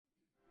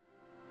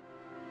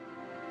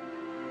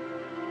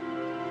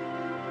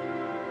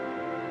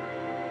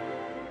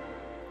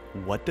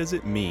What does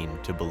it mean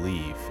to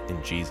believe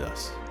in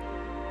Jesus?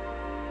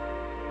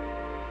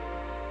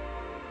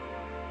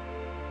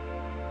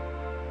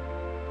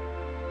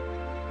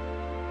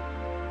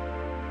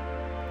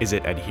 Is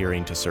it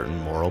adhering to certain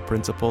moral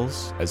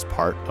principles as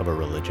part of a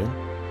religion?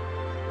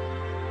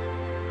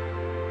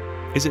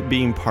 Is it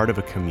being part of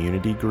a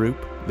community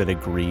group that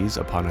agrees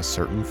upon a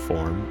certain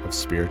form of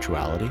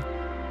spirituality?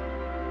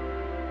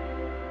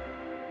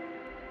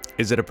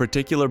 Is it a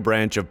particular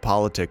branch of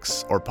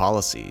politics or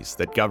policies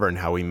that govern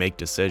how we make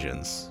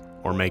decisions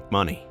or make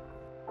money?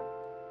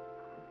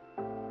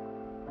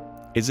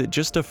 Is it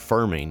just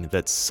affirming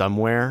that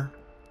somewhere,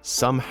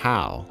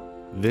 somehow,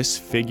 this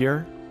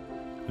figure,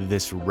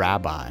 this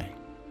rabbi,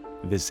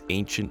 this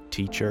ancient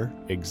teacher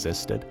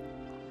existed?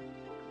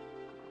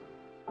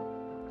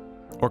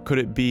 Or could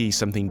it be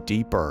something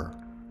deeper,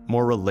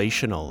 more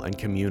relational and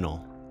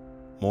communal,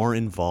 more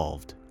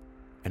involved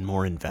and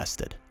more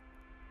invested?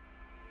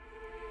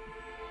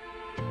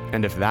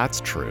 And if that's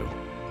true,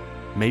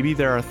 maybe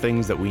there are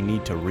things that we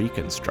need to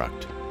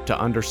reconstruct to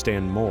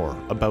understand more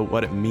about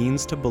what it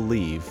means to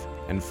believe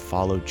and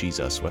follow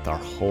Jesus with our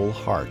whole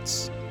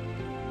hearts,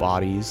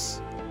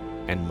 bodies,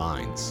 and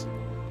minds.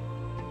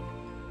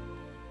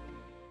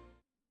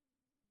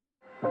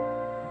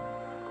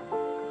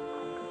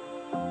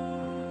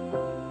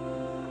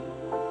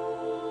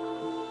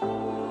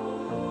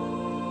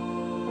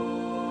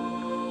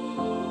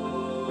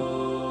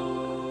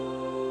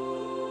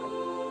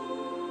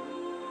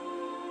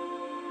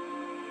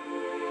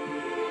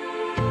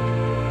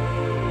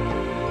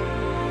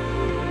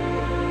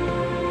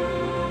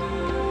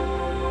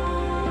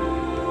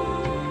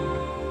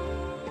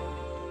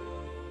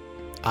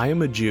 I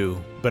am a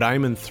Jew, but I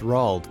am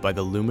enthralled by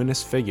the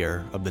luminous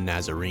figure of the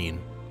Nazarene.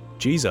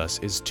 Jesus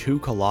is too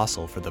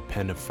colossal for the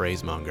pen of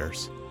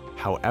phrasemongers,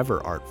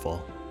 however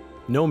artful.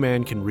 No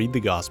man can read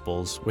the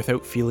Gospels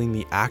without feeling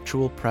the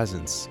actual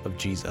presence of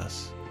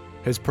Jesus.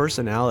 His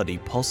personality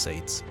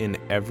pulsates in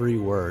every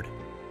word.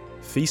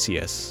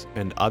 Theseus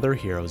and other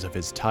heroes of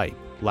his type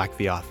lack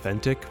the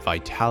authentic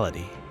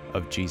vitality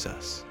of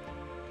Jesus.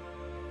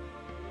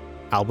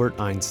 Albert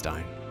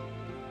Einstein.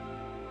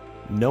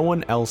 No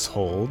one else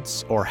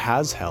holds or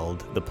has held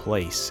the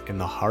place in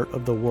the heart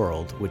of the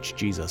world which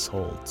Jesus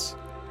holds.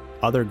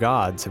 Other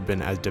gods have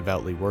been as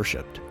devoutly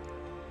worshipped.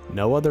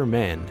 No other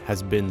man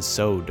has been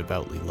so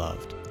devoutly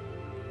loved.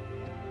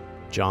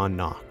 John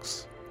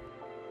Knox.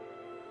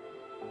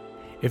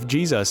 If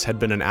Jesus had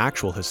been an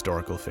actual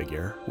historical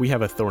figure, we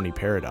have a thorny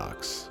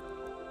paradox.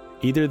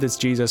 Either this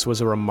Jesus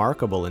was a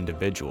remarkable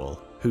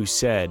individual who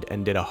said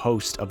and did a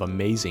host of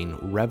amazing,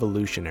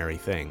 revolutionary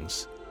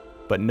things,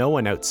 but no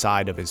one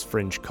outside of his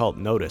fringe cult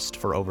noticed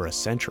for over a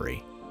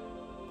century.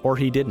 Or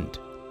he didn't.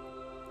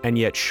 And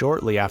yet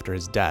shortly after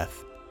his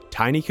death,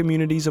 tiny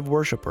communities of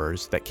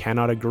worshippers that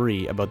cannot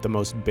agree about the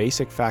most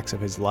basic facts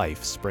of his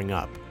life spring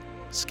up,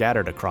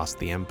 scattered across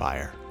the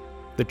empire.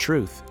 The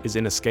truth is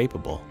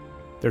inescapable.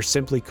 There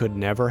simply could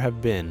never have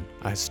been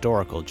a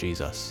historical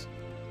Jesus.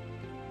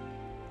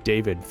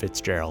 David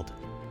Fitzgerald.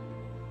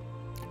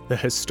 The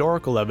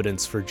historical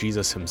evidence for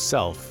Jesus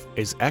himself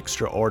is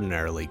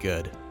extraordinarily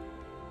good.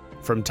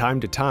 From time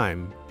to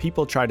time,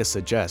 people try to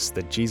suggest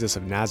that Jesus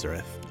of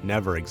Nazareth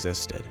never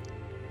existed,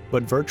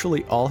 but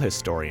virtually all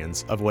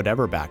historians of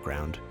whatever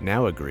background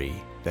now agree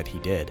that he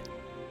did.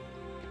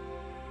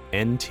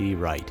 N.T.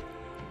 Wright.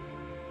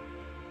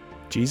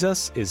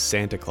 Jesus is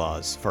Santa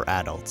Claus for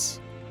adults.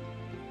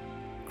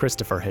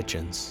 Christopher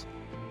Hitchens.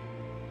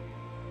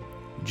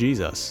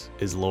 Jesus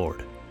is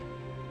Lord.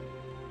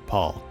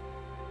 Paul.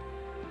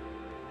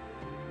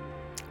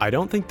 I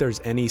don't think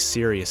there's any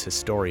serious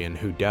historian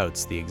who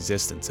doubts the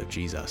existence of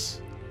Jesus.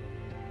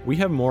 We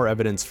have more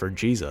evidence for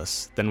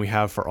Jesus than we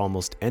have for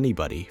almost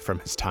anybody from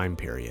his time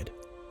period.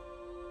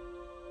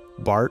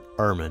 Bart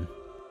Ehrman.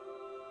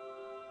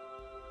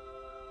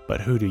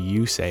 But who do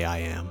you say I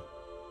am?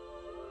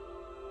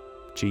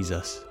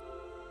 Jesus.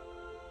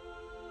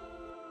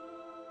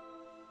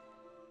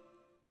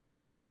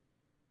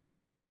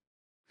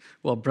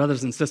 Well,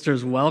 brothers and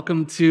sisters,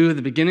 welcome to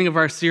the beginning of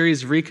our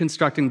series,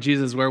 Reconstructing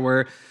Jesus, where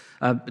we're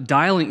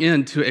dialing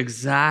into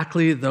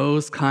exactly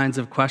those kinds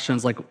of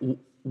questions, like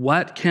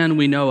what can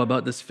we know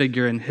about this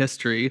figure in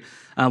history?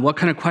 What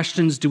kind of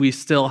questions do we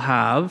still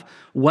have?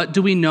 What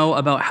do we know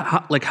about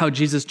how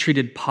Jesus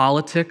treated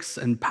politics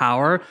and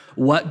power?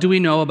 What do we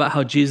know about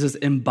how Jesus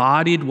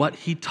embodied what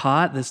he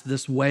taught,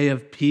 this way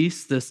of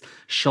peace, this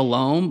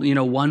shalom,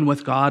 one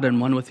with God and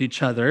one with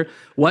each other?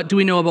 What do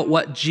we know about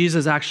what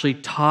Jesus actually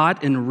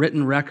taught in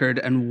written record?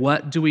 And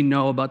what do we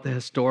know about the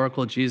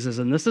historical Jesus?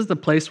 And this is the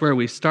place where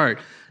we start.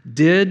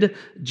 Did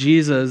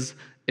Jesus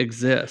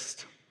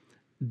exist?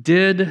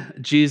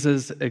 Did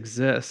Jesus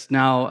exist?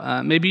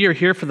 Now, maybe you're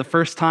here for the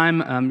first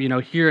time,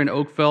 here in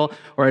Oakville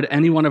or at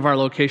any one of our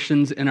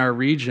locations in our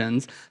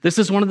regions. This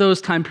is one of those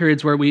time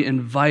periods where we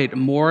invite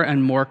more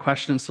and more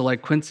questions. So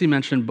like Quincy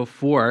mentioned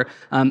before,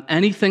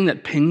 anything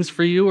that pings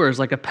for you or is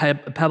like a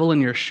pebble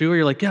in your shoe, or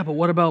you're like, yeah, but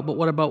what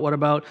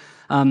about?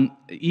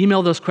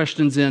 Email those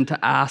questions in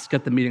to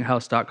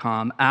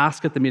ask@themeetinghouse.com,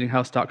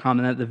 ask@themeetinghouse.com.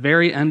 And at the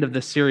very end of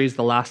this series,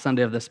 the last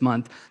Sunday of this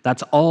month,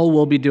 that's all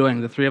we'll be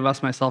doing. The three of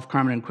us, myself,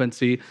 Carmen, and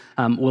Quincy,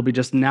 will be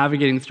just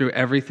navigating through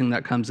everything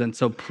that comes in.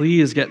 So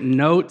please get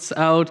notes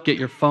out, get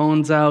your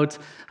phones out.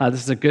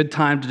 This is a good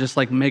time to just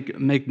like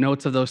make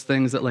notes of those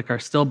things that like are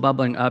still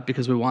bubbling up,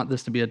 because we want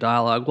this to be a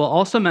dialogue. We'll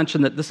also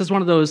mention that this is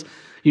one of those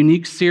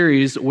unique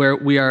series where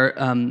we are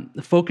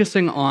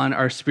focusing on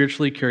our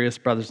spiritually curious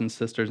brothers and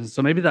sisters. And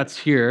so maybe that's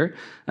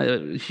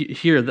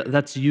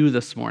that's you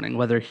this morning,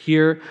 whether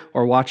here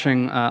or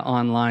watching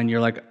online.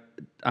 You're like,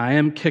 I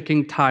am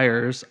kicking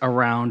tires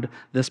around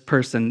this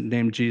person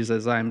named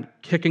Jesus. I'm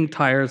kicking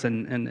tires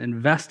and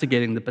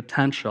investigating the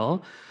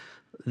potential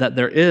that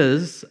there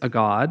is a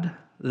God,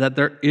 that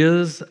there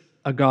is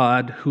a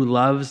God who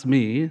loves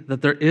me,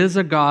 that there is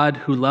a God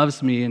who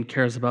loves me and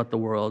cares about the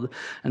world,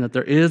 and that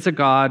there is a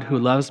God who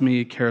loves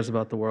me, cares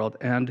about the world,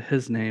 and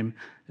his name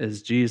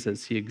is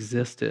Jesus. He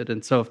existed.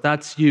 And so if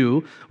that's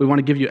you, we want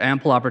to give you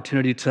ample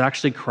opportunity to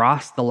actually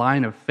cross the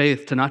line of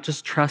faith, to not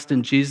just trust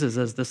in Jesus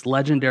as this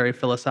legendary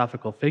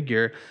philosophical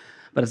figure,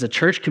 but as a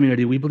church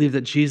community, we believe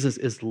that Jesus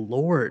is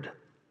Lord.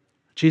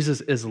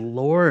 Jesus is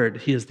Lord.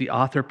 He is the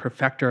author,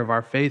 perfecter of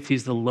our faith.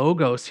 He's the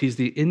Logos. He's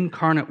the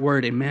incarnate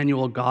Word,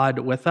 Emmanuel, God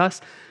with us,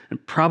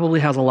 and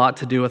probably has a lot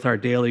to do with our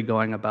daily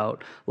going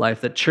about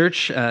life. That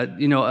church,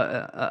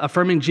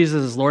 affirming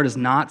Jesus as Lord is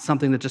not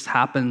something that just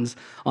happens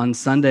on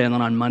Sunday and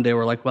then on Monday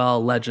we're like,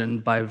 well,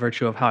 legend by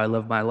virtue of how I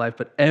live my life.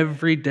 But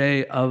every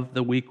day of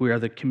the week, we are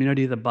the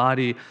community, the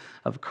body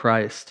of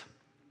Christ.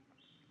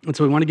 And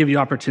so we want to give you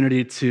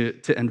opportunity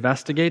to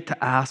investigate,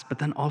 to ask, but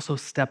then also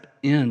step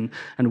in.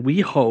 And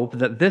we hope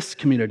that this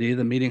community,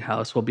 the Meeting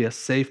House, will be a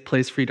safe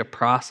place for you to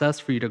process,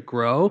 for you to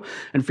grow,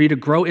 and for you to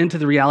grow into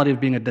the reality of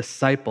being a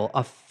disciple,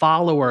 a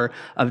follower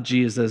of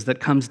Jesus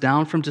that comes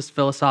down from just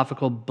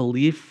philosophical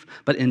belief,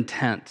 but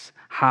intent,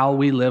 how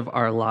we live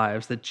our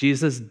lives, that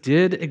Jesus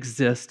did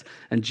exist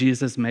and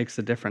Jesus makes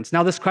a difference.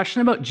 Now, this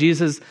question about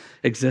Jesus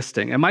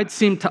existing, it might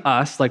seem to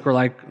us like we're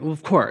like, well,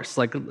 of course,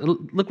 like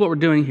look what we're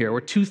doing here. We're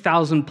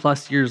 2,000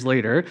 plus years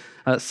later,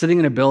 sitting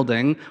in a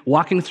building,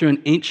 walking through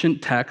an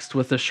ancient text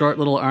with a short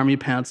little army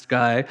pants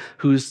guy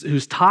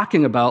who's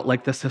talking about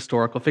like this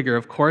historical figure.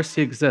 Of course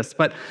he exists,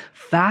 but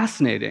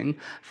fascinating.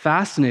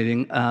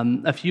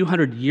 A few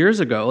hundred years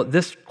ago,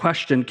 this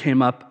question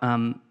came up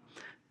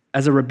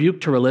as a rebuke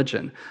to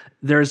religion.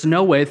 There's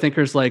no way,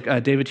 thinkers like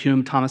David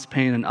Hume, Thomas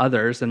Paine, and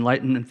others,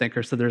 Enlightenment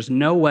thinkers, said there's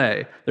no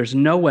way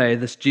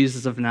this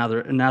Jesus of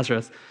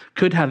Nazareth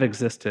could have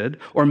existed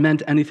or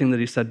meant anything that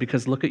he said,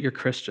 because look at your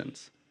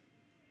Christians.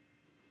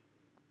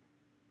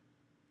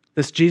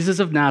 This Jesus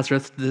of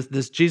Nazareth,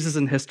 this Jesus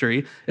in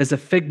history, is a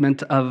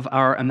figment of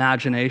our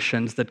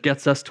imaginations that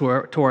gets us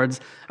towards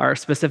our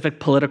specific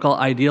political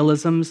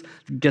idealisms,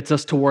 gets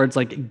us towards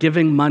like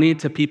giving money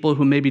to people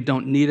who maybe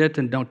don't need it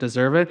and don't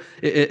deserve it.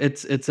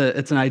 It's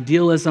an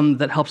idealism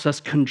that helps us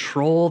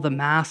control the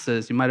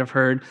masses. You might have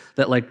heard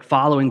that like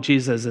following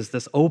Jesus is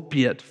this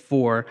opiate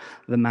for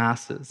the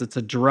masses. It's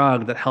a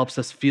drug that helps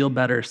us feel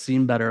better,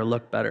 seem better,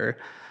 look better.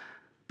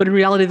 But in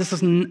reality, this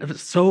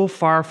is so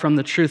far from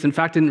the truth. In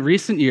fact, in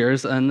recent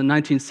years, in the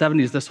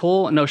 1970s, this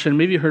whole notion,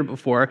 maybe you heard it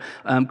before,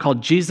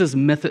 called Jesus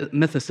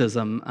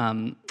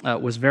mythicism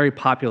was very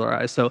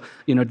popularized. So,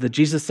 the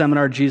Jesus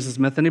seminar, Jesus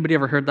myth, anybody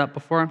ever heard that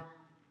before?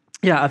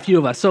 Yeah, a few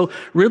of us. So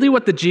really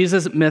what the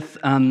Jesus myth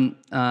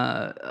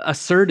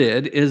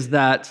asserted is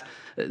that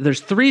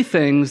there's three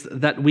things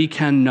that we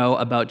can know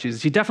about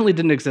Jesus. He definitely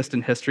didn't exist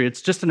in history.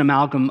 It's just an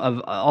amalgam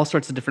of all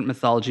sorts of different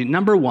mythology.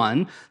 Number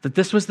one, that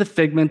this was the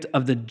figment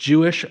of the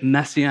Jewish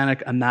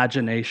messianic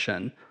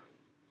imagination.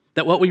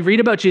 That what we read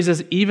about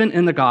Jesus, even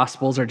in the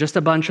Gospels, are just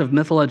a bunch of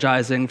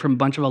mythologizing from a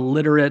bunch of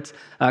illiterate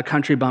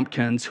country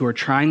bumpkins who are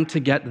trying to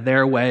get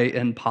their way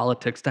in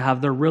politics, to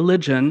have their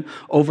religion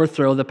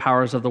overthrow the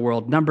powers of the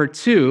world. Number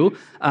two,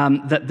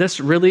 that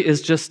this really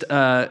is just,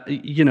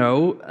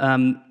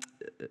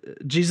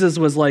 Jesus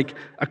was like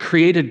a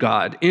created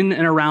God in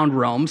and around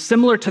Rome,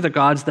 similar to the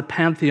gods, the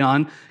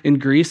pantheon in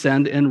Greece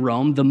and in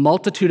Rome, the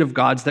multitude of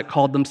gods that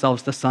called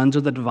themselves the sons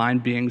or the divine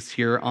beings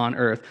here on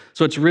earth.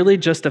 So it's really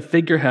just a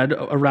figurehead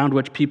around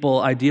which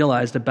people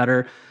idealized a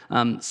better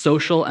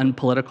social and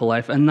political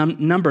life. And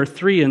number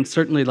three, and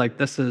certainly like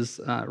this is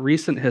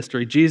recent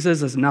history,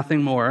 Jesus is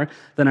nothing more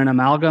than an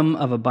amalgam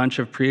of a bunch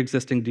of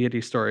pre-existing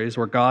deity stories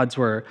where gods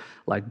were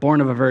like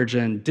born of a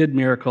virgin, did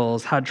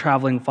miracles, had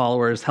traveling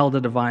followers, held a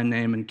divine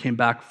name, and came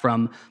back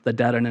from the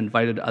dead and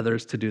invited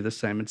others to do the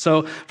same. And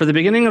so for the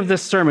beginning of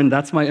this sermon,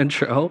 that's my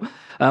intro,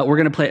 we're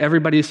going to play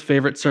everybody's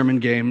favorite sermon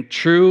game,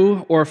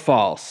 true or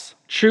false.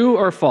 True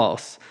or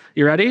false.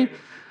 You ready?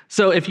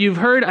 So if you've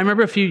heard, I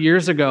remember a few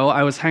years ago,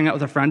 I was hanging out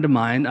with a friend of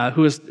mine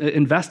who was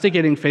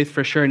investigating faith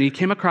for sure, and he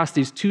came across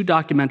these two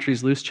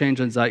documentaries, Loose Change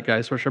and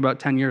Zeitgeist, which are about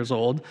 10 years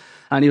old,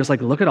 and he was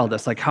like, look at all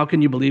this, like, how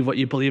can you believe what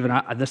you believe?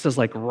 And this has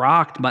like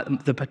rocked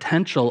the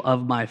potential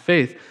of my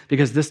faith,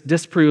 because this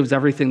disproves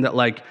everything that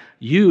like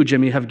you,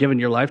 Jimmy, have given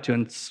your life to,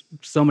 and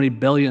so many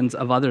billions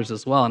of others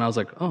as well. And I was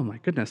like, oh my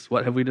goodness,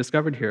 what have we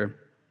discovered here?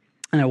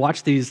 And I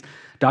watched these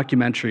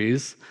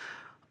documentaries,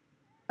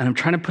 and I'm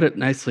trying to put it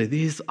nicely,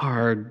 these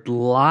are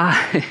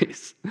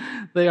lies.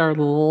 They are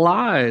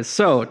lies.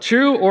 So,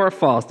 true or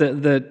false?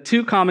 The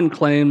two common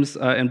claims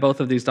in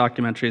both of these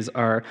documentaries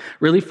are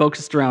really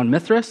focused around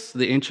Mithras,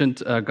 the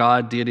ancient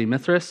god deity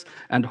Mithras,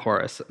 and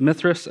Horus.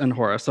 Mithras and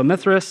Horus. So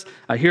Mithras,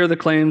 here are the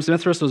claims.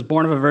 Mithras was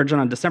born of a virgin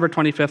on December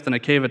 25th in a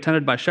cave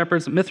attended by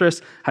shepherds.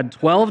 Mithras had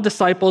 12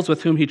 disciples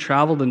with whom he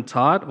traveled and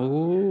taught.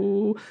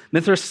 Ooh.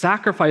 Mithras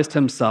sacrificed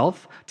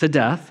himself to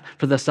death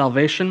for the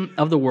salvation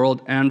of the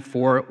world and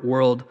for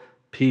world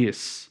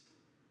peace.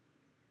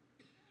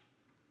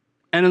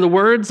 And in the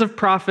words of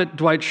Prophet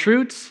Dwight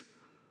Schrute,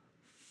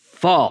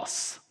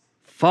 false.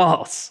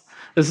 False.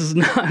 This is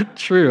not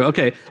true.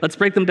 Okay, let's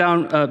break them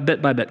down bit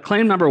by bit.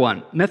 Claim number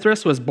one,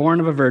 Mithras was born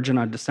of a virgin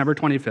on December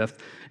 25th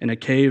in a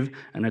cave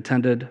and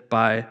attended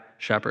by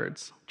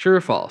shepherds. True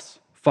or false?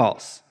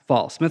 False.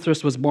 False.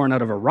 Mithras was born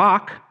out of a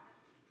rock.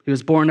 He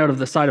was born out of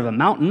the side of a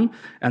mountain,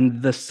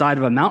 and the side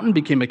of a mountain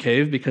became a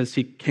cave because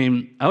he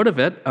came out of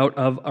it, out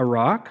of a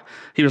rock.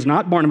 He was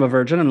not born of a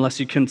virgin, unless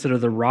you consider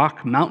the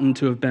rock mountain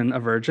to have been a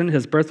virgin.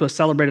 His birth was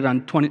celebrated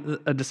on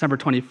December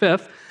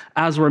 25th,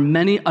 as were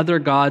many other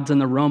gods in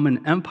the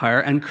Roman Empire,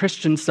 and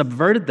Christians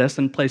subverted this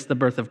and placed the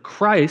birth of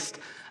Christ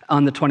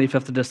on the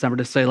 25th of December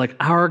to say, like,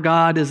 our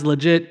God is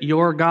legit,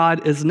 your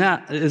God is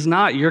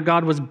not. Your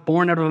God was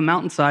born out of a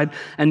mountainside,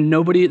 and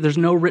there's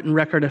no written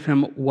record of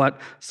him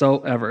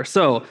whatsoever.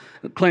 So,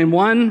 claim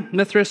one,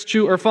 Mithras,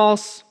 true or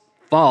false?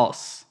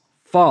 False.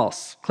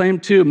 False. Claim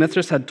two,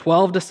 Mithras had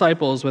 12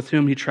 disciples with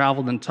whom he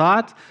traveled and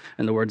taught.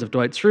 In the words of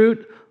Dwight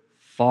Schrute,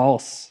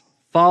 false.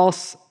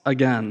 False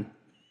again.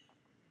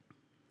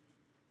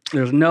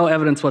 There's no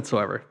evidence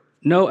whatsoever.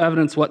 No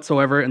evidence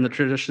whatsoever in the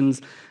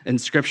traditions,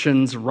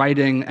 inscriptions,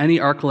 writing, any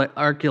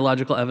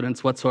archaeological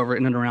evidence whatsoever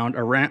in and around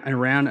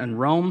Iran and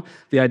Rome.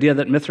 The idea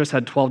that Mithras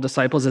had 12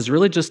 disciples is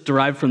really just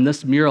derived from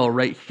this mural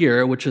right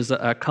here, which is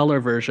a color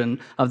version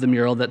of the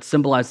mural that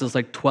symbolizes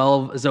like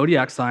 12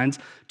 zodiac signs,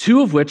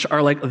 two of which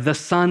are like the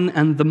sun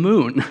and the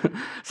moon.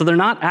 So they're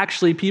not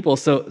actually people.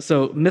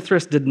 So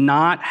Mithras did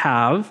not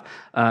have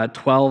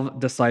 12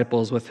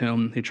 disciples with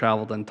whom he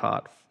traveled and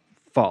taught.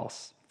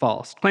 False.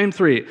 False. Claim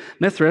three,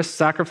 Mithras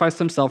sacrificed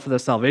himself for the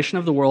salvation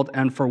of the world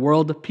and for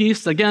world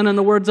peace. Again, in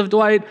the words of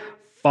Dwight,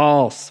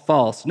 false.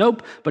 False.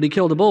 Nope, but he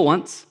killed a bull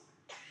once.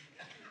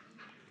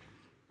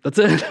 That's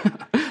it.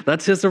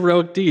 That's his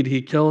heroic deed.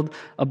 He killed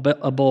a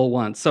bull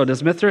once. So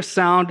does Mithras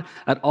sound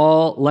at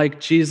all like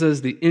Jesus,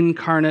 the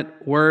incarnate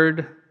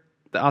word,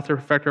 the author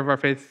and perfecter of our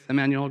faith,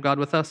 Emmanuel, God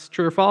with us?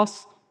 True or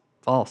false?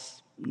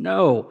 False.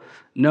 No,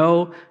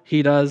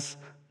 he does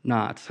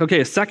not.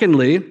 Okay,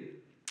 secondly,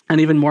 and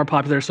even more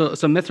popular.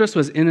 So Mithras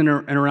was in and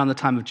around the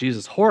time of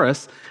Jesus.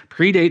 Horus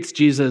predates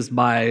Jesus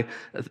by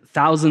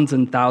thousands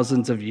and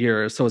thousands of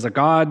years. So as a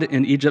god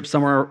in Egypt,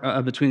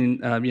 somewhere between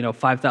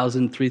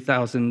 5,000,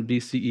 3,000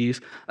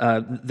 BCE,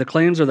 the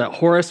claims are that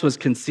Horus was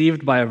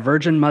conceived by a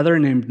virgin mother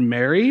named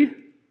Mary,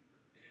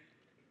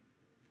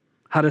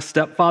 had a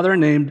stepfather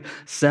named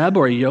Seb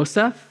or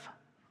Yosef.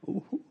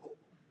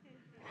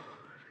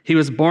 He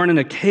was born in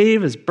a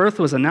cave. His birth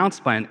was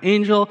announced by an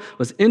angel,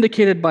 was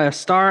indicated by a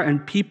star,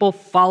 and people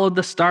followed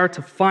the star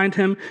to find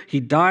him. He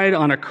died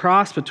on a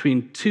cross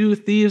between two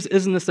thieves.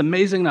 Isn't this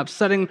amazing and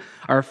upsetting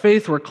our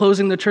faith? We're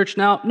closing the church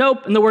now.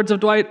 Nope. In the words of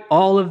Dwight,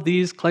 all of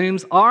these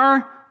claims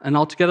are, and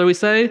altogether we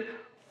say,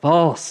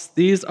 false.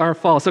 These are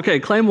false. Okay,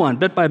 claim one,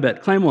 bit by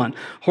bit. Claim one.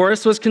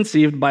 Horus was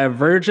conceived by a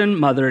virgin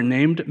mother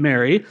named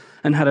Mary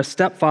and had a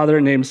stepfather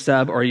named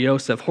Seb or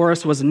Yosef.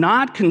 Horus was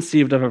not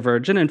conceived of a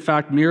virgin. In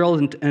fact, murals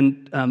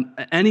and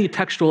any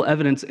textual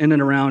evidence in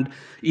and around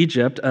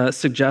Egypt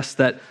suggests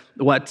that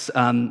what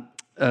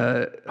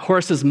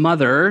Horus's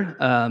mother,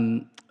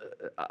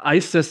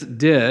 Isis,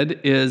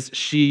 did is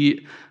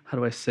she, how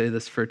do I say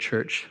this for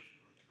church?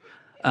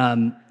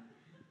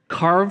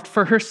 Carved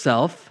for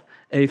herself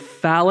a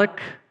phallic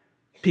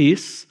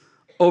piece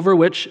over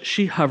which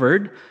she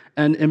hovered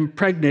and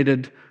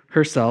impregnated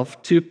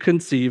herself to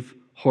conceive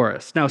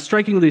Horus. Now,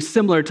 strikingly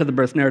similar to the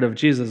birth narrative of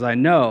Jesus, I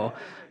know.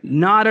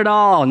 Not at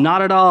all,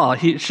 not at all.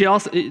 She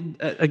also,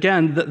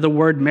 again, the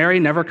word Mary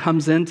never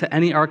comes into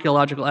any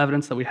archaeological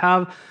evidence that we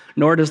have,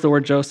 nor does the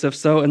word Joseph.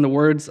 So in the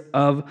words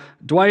of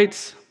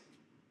Dwight,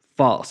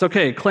 false.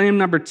 Okay, claim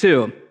number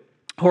two.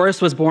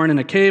 Horus was born in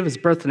a cave, his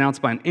birth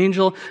announced by an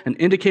angel and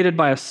indicated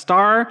by a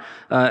star,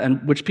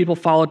 and which people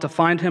followed to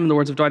find him. In the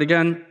words of Dwight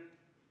again,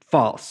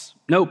 false.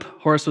 Nope,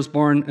 Horus was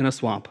born in a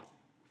swamp.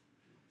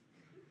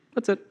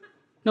 That's it.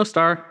 No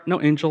star,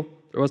 no angel.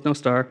 There was no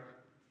star,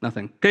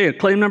 nothing. Okay,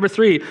 claim number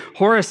three.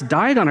 Horus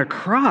died on a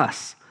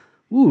cross.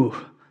 Ooh,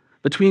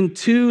 Between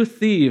two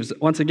thieves,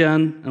 once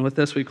again, and with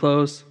this we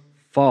close,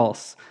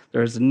 false.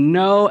 There's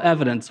no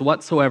evidence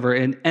whatsoever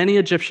in any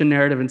Egyptian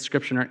narrative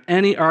inscription or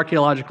any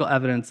archaeological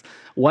evidence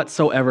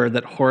whatsoever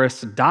that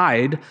Horus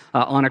died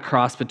on a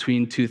cross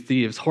between two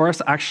thieves.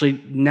 Horus actually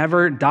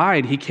never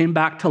died. He came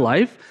back to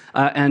life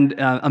and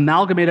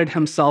amalgamated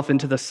himself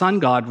into the sun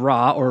god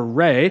Ra or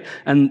Re.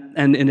 And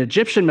in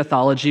Egyptian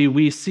mythology,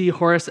 we see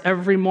Horus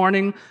every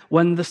morning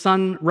when the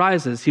sun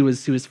rises. He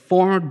was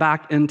formed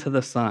back into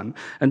the sun.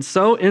 And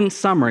so, in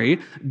summary,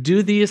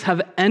 do these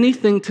have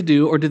anything to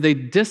do, or do they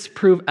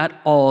disprove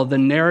at all the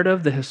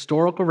narrative, the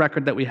historical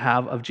record that we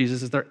have of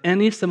Jesus? Is there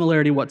any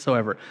similarity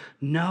whatsoever?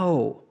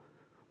 No.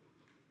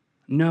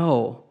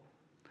 No.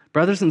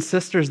 Brothers and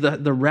sisters,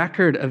 the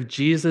record of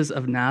Jesus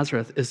of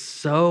Nazareth is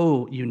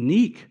so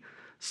unique,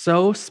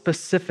 so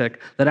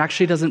specific, that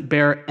actually doesn't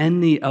bear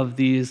any of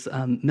these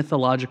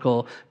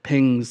mythological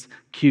pings,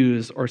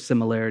 cues, or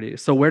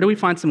similarities. So where do we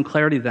find some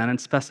clarity then and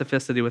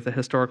specificity with the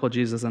historical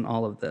Jesus in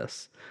all of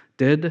this?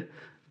 Did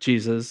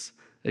Jesus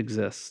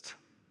exist?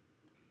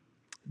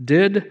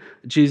 Did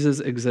Jesus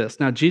exist?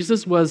 Now,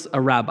 Jesus was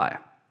a rabbi.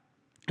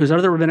 He was out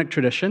of the rabbinic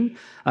tradition,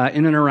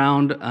 in and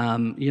around,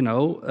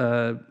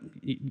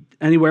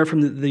 anywhere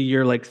from the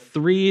year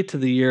 3 to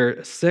the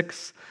year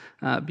 6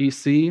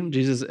 BC.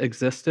 Jesus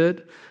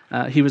existed.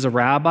 He was a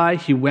rabbi.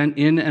 He went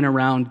in and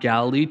around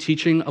Galilee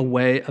teaching a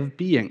way of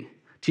being,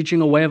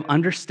 teaching a way of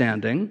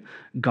understanding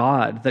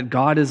God, that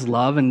God is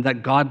love and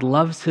that God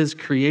loves his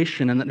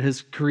creation, and that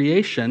his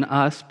creation,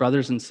 us,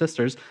 brothers and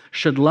sisters,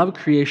 should love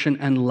creation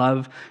and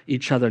love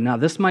each other. Now,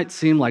 this might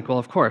seem like, well,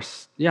 of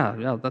course,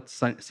 yeah, that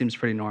seems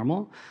pretty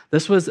normal.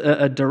 This was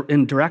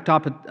in direct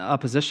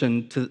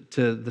opposition to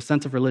the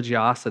sense of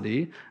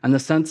religiosity and the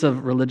sense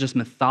of religious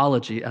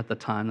mythology at the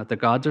time, that the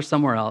gods are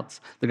somewhere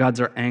else, the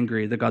gods are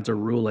angry, the gods are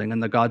ruling,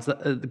 and the gods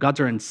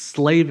are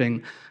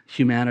enslaving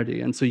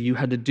humanity. And so you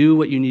had to do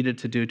what you needed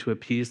to do to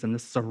appease them.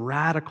 This is a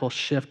radical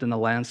shift in the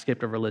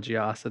landscape of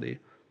religiosity,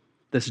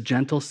 this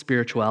gentle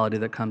spirituality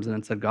that comes in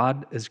and said,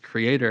 God is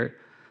creator,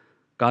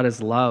 God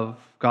is love,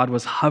 God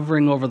was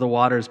hovering over the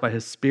waters by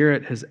his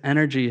spirit, his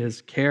energy,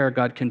 his care.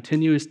 God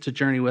continues to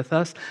journey with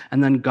us,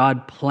 and then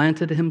God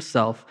planted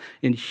himself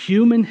in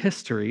human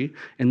history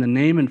in the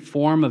name and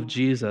form of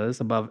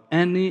Jesus above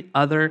any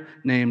other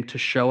name to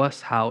show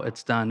us how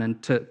it's done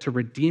and to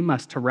redeem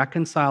us, to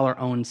reconcile our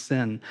own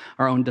sin,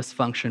 our own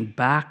dysfunction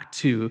back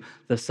to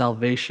the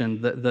salvation,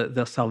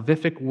 the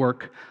salvific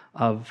work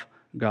of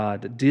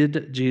God.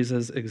 Did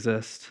Jesus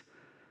exist?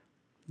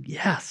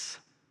 Yes.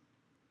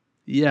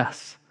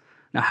 Yes.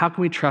 Now, how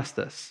can we trust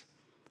this?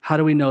 How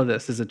do we know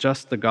this? Is it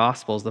just the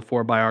Gospels, the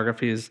 4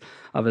 biographies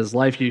of his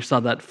life? You saw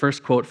that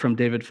first quote from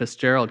David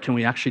Fitzgerald. Can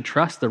we actually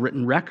trust the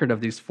written record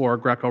of these 4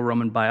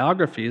 Greco-Roman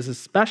biographies,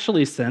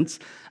 especially since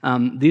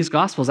these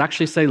Gospels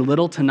actually say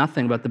little to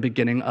nothing about the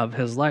beginning of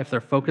his life?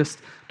 They're focused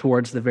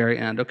towards the very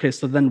end. Okay,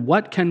 so then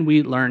what can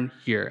we learn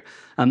here?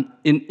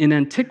 In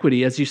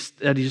antiquity, as you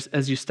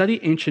study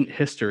ancient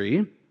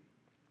history,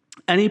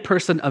 any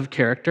person of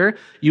character,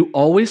 you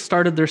always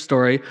started their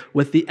story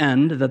with the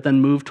end that then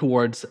moved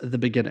towards the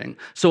beginning.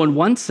 So in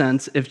one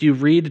sense, if you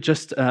read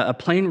just a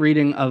plain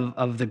reading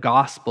of the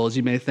Gospels,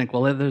 you may think,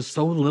 well, there's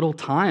so little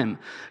time,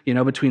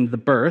 between the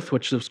birth,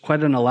 which was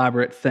quite an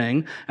elaborate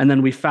thing, and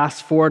then we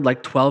fast forward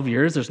 12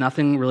 years, there's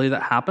nothing really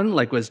that happened.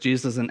 Was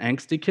Jesus an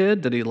angsty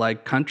kid? Did he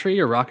like country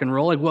or rock and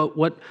roll?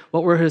 What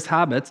were his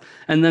habits?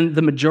 And then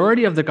the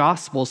majority of the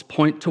Gospels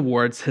point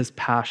towards his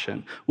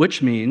passion,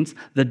 which means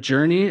the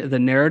journey, the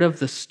narrative,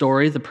 the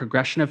story, the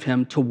progression of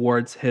him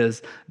towards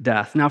his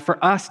death. Now,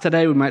 for us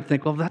today, we might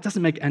think, well, that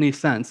doesn't make any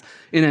sense.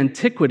 In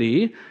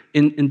antiquity,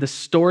 in the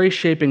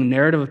story-shaping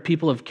narrative of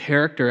people of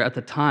character at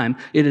the time,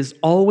 it is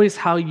always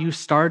how you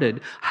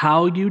started.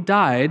 How you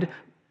died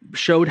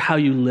showed how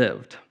you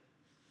lived.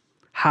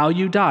 How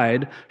you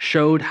died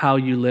showed how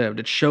you lived.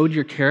 It showed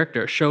your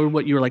character, showed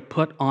what you were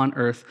put on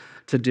earth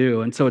to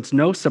do. And so it's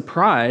no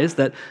surprise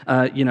that,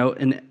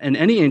 in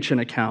any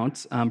ancient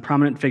accounts,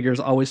 prominent figures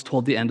always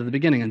told the end of the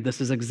beginning. And this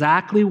is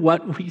exactly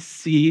what we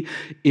see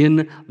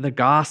in the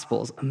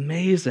Gospels.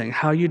 Amazing.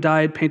 How you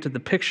died painted the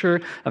picture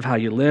of how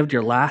you lived.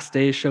 Your last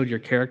days showed your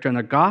character. And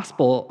the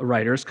Gospel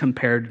writers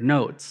compared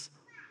notes.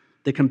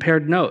 They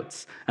compared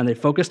notes, and they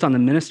focused on the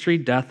ministry,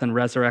 death, and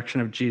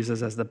resurrection of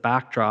Jesus as the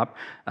backdrop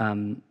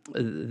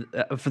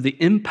for the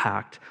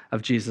impact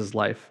of Jesus'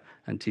 life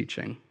and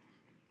teaching.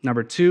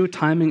 Number 2,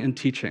 timing and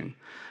teaching.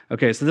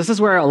 Okay, so this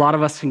is where a lot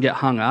of us can get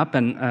hung up,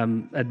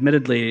 and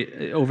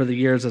admittedly, over the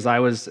years as I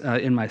was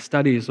in my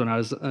studies when I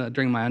was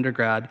during my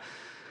undergrad,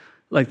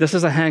 this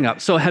is a hang-up.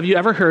 So have you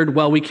ever heard,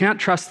 well, we can't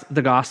trust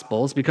the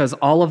Gospels because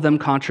all of them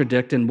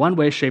contradict in one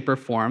way, shape, or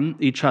form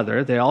each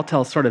other. They all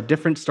tell sort of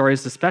different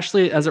stories,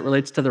 especially as it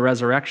relates to the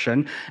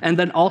resurrection. And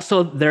then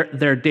also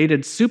they're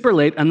dated super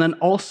late. And then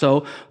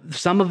also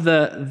some of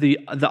the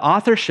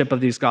authorship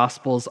of these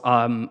Gospels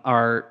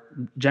are,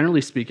 generally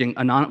speaking,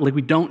 anonymous.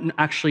 We don't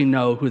actually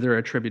know who they're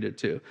attributed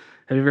to.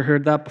 Have you ever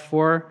heard that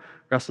before?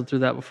 wrestled through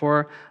that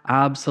before?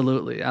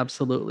 Absolutely,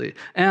 absolutely.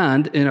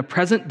 And in a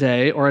present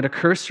day or at a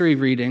cursory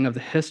reading of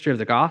the history of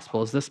the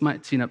Gospels, this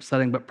might seem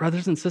upsetting, but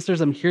brothers and sisters,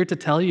 I'm here to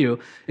tell you,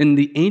 in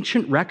the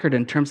ancient record,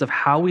 in terms of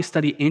how we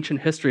study ancient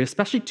history,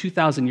 especially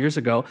 2,000 years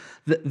ago,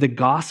 the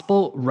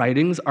Gospel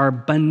writings are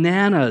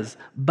bananas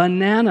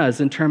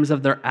in terms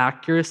of their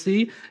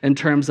accuracy, in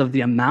terms of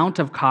the amount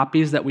of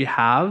copies that we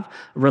have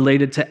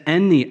related to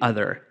any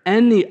other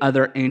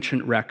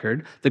ancient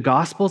record. The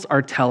Gospels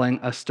are telling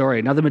a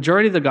story. Now, the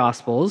majority of the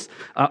Gospels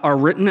are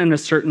written in a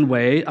certain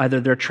way. Either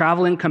they're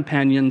traveling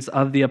companions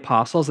of the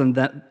apostles, and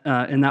that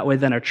in that way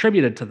then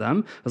attributed to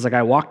them. It's like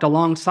I walked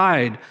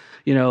alongside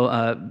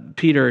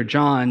Peter,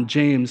 John,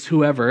 James,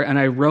 whoever, and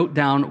I wrote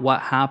down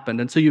what happened.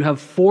 And so you have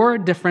 4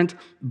 different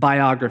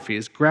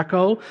biographies,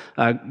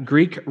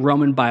 Greek,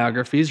 Roman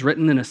biographies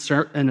written in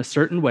a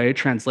certain way,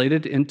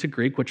 translated into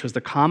Greek, which was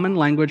the common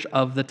language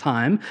of the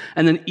time,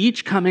 and then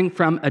each coming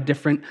from a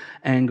different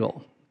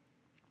angle.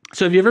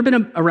 So have you ever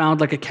been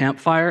around like a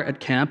campfire at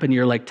camp and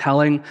you're like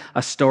telling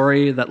a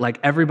story that like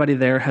everybody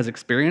there has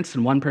experienced,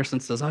 and one person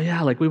says, oh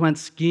yeah, like we went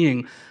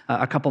skiing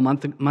a couple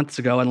months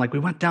ago and like we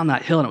went down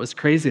that hill and it was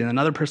crazy, and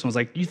another person was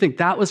like, you think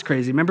that was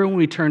crazy? Remember when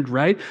we turned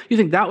right? You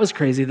think that was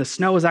crazy? The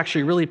snow was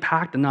actually really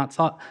packed and not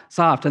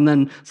soft. And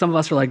then some of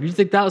us are like, you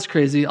think that was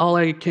crazy? All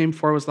I came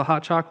for was the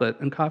hot chocolate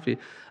and coffee.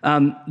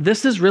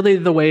 This is really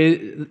the way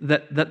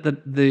that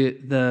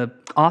the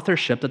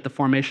authorship, that the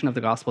formation of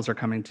the Gospels are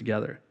coming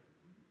together.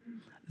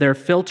 They're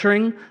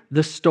filtering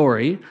the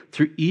story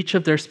through each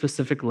of their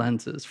specific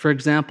lenses. For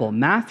example,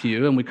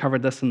 Matthew, and we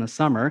covered this in the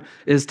summer,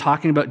 is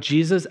talking about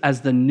Jesus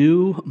as the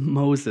new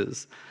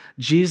Moses.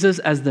 Jesus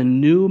as the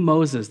new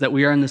Moses, that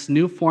we are in this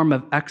new form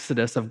of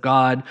Exodus, of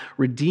God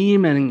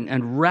redeeming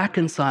and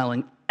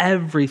reconciling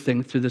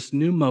everything through this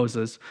new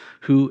Moses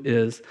who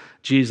is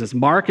Jesus.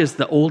 Mark is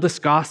the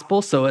oldest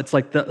gospel, so it's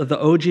like the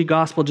OG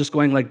gospel just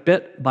going like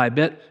bit by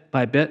bit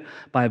by bit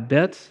by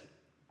bit.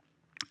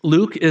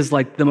 Luke is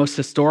like the most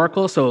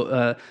historical.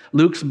 So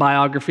Luke's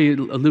biography,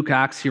 Luke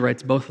Acts, he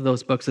writes both of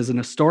those books as an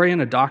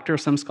historian, a doctor,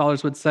 some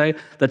scholars would say,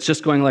 that's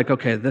just going like,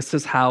 okay, this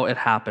is how it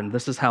happened.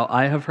 This is how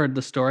I have heard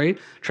the story,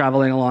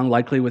 traveling along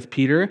likely with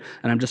Peter,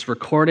 and I'm just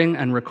recording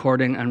and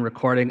recording and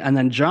recording. And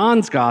then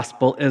John's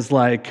gospel is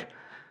like,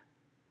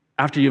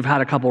 after you've had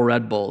a couple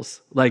Red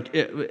Bulls. Like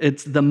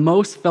it's the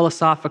most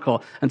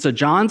philosophical. And so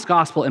John's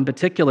gospel in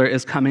particular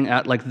is coming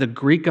at like the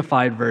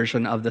Greekified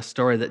version of the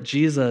story, that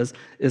Jesus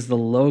is the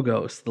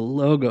Logos,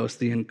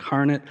 the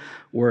incarnate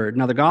word.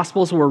 Now the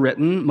gospels were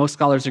written, most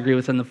scholars agree,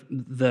 within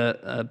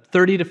the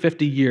 30 to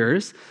 50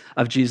 years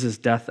of Jesus'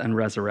 death and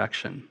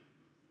resurrection.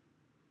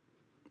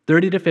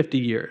 30 to 50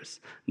 years,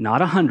 not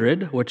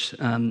 100, which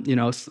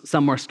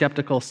some more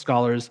skeptical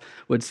scholars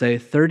would say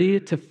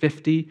 30 to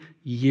 50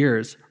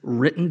 years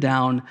written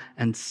down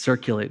and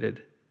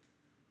circulated.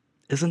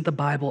 Isn't the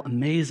Bible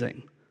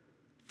amazing?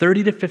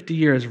 30 to 50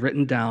 years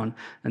written down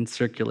and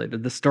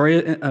circulated. The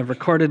story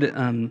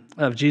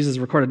of Jesus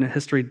recorded in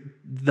history,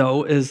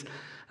 though, is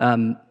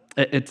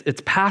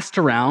it's passed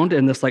around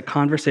in this like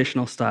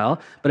conversational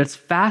style, but it's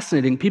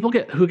fascinating. People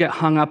who get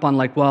hung up on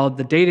like, well,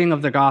 the dating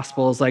of the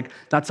Gospels, like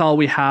that's all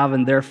we have,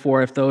 and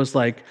therefore if those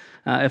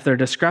if there are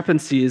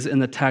discrepancies in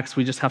the text,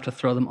 we just have to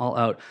throw them all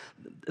out.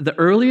 The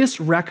earliest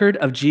record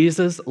of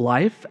Jesus'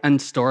 life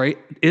and story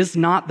is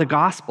not the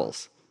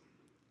Gospels.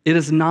 It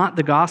is not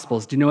the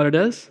Gospels. Do you know what it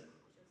is?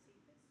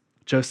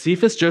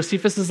 Josephus.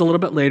 Josephus is a little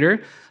bit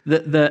later.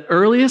 The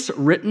earliest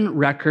written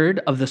record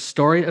of the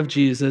story of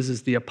Jesus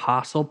is the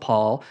Apostle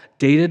Paul,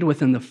 dated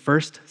within the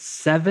first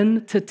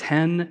 7 to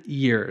 10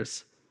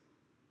 years.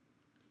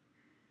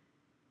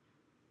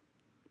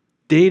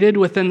 Dated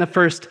within the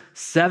first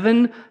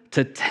 7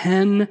 to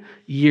 10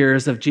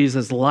 years of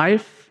Jesus'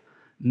 life,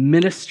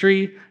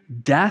 ministry,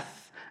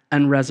 death,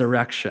 and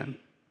resurrection.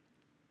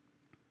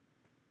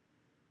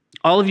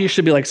 All of you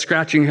should be like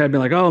scratching your head,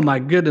 being like, oh my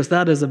goodness,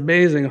 that is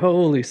amazing.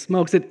 Holy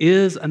smokes, it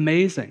is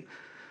amazing.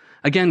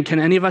 Again, can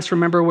any of us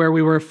remember where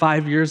we were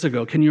 5 years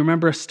ago? Can you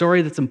remember a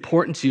story that's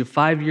important to you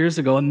 5 years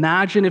ago?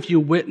 Imagine if you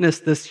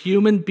witnessed this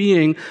human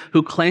being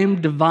who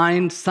claimed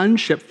divine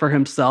sonship for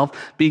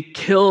himself be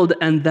killed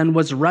and then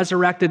was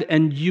resurrected,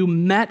 and you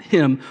met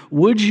him.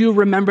 Would you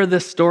remember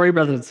this story,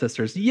 brothers and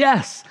sisters?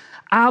 Yes,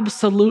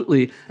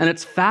 absolutely. And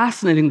it's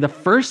fascinating. The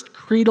first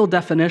creedal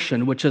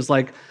definition, which is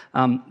like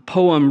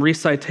poem,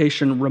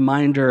 recitation,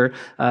 reminder,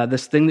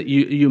 this thing that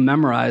you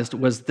memorized,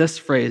 was this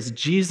phrase: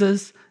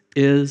 Jesus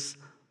is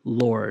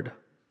Lord.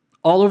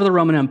 All over the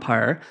Roman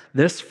Empire,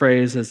 this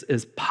phrase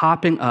is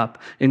popping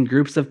up in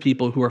groups of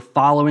people who are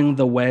following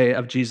the way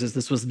of Jesus.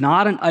 This was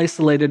not an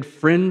isolated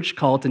fringe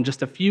cult in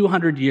just a few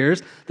hundred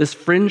years. This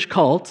fringe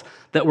cult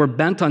that were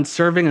bent on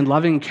serving and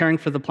loving and caring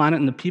for the planet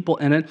and the people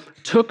in it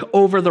took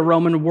over the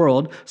Roman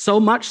world, so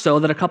much so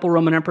that a couple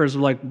Roman emperors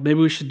were like, maybe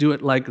we should do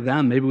it like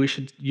them. Maybe we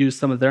should use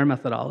some of their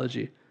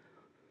methodology.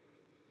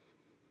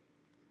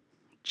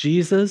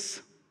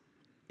 Jesus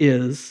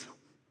is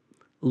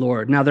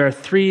Lord. Now, there are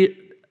three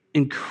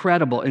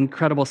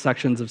incredible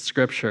sections of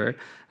Scripture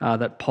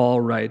that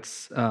Paul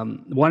writes.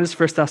 One is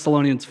 1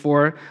 Thessalonians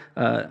 4,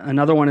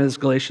 another one is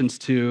Galatians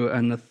 2,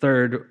 and the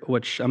third,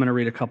 which I'm going to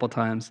read a couple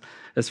times,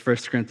 is 1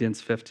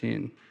 Corinthians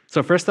 15.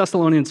 So 1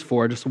 Thessalonians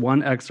 4, just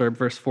one excerpt,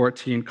 verse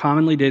 14,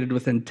 commonly dated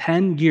within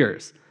 10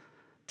 years.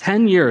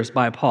 10 years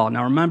by Paul.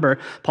 Now remember,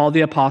 Paul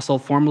the Apostle,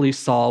 formerly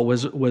Saul,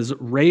 was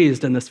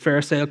raised in this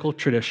Pharisaical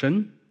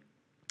tradition,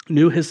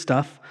 knew his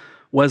stuff,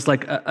 was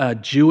like a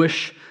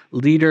Jewish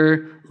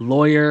leader,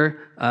 lawyer,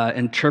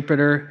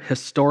 interpreter,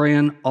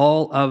 historian,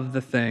 all of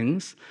the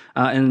things.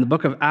 And in the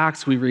book of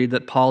Acts, we read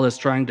that Paul is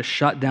trying to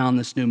shut down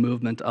this new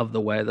movement of the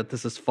way, that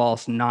this is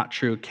false, not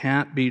true,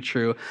 can't be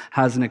true,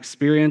 has an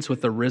experience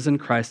with the risen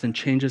Christ and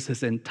changes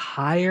his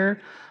entire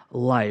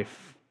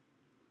life.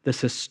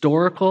 This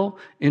historical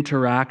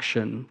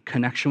interaction,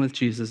 connection with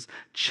Jesus,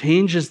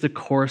 changes the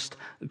course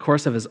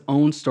of his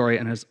own story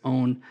and his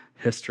own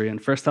history. In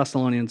 1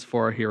 Thessalonians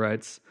 4, he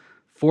writes,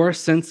 "For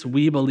since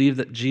we believe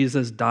that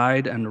Jesus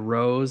died and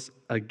rose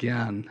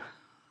again,"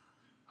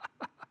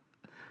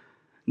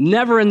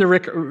 never in the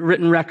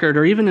written record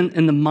or even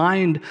in the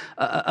mind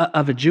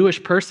of a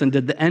Jewish person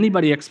did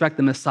anybody expect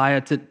the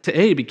Messiah to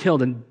A, be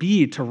killed, and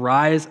B, to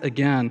rise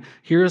again.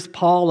 Here's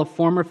Paul, a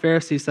former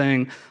Pharisee,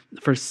 saying,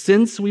 "For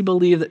since we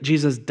believe that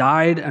Jesus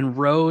died and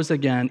rose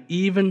again,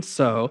 even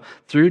so,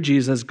 through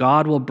Jesus,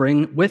 God will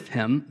bring with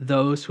him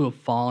those who have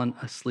fallen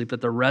asleep."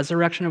 That the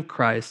resurrection of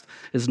Christ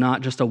is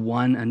not just a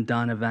one and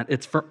done event.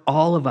 It's for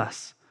all of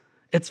us.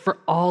 It's for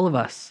all of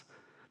us.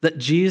 That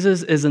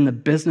Jesus is in the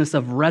business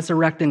of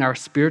resurrecting our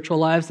spiritual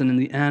lives and in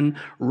the end,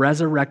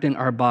 resurrecting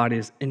our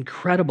bodies.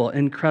 Incredible.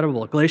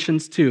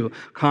 Galatians 2,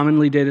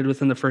 commonly dated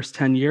within the first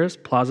 10 years,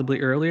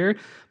 plausibly earlier.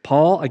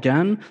 Paul,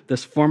 again,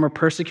 this former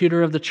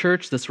persecutor of the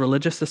church, this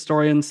religious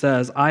historian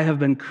says, "I have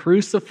been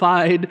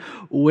crucified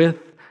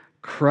with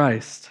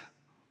Christ."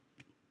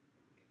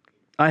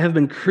 I have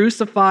been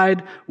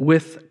crucified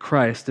with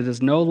Christ. It is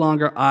no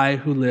longer I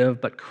who live,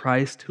 but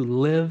Christ who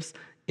lives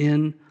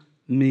in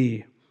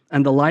me.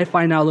 And the life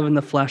I now live in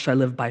the flesh, I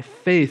live by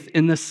faith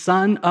in the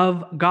Son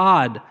of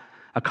God.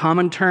 A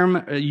common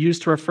term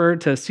used to refer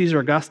to Caesar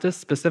Augustus,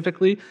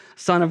 specifically,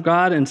 Son of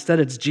God. Instead,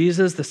 it's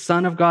Jesus, the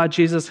Son of God,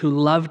 Jesus, who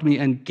loved me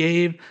and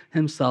gave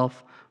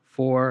himself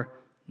for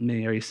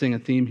me. Are you seeing a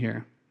theme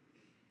here?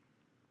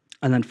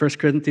 And then 1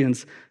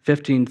 Corinthians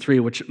 15:3,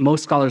 which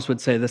most scholars would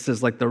say this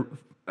is like the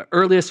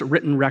earliest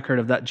written record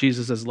of that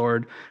Jesus is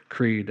Lord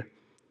creed.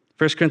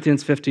 1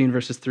 Corinthians 15,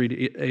 verses 3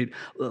 to 8,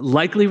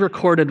 likely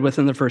recorded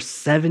within the first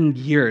 7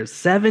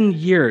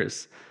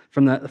 years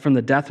from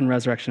the death and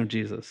resurrection of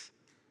Jesus.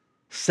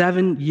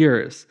 7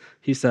 years,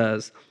 he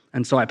says,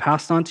 "And so I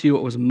passed on to you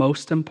what was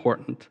most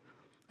important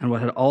and what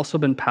had also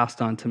been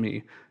passed on to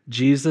me.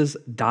 Jesus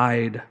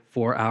died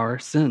for our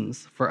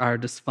sins, for our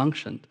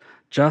dysfunction,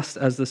 just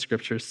as the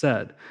scriptures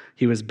said.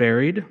 He was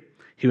buried.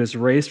 He was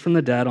raised from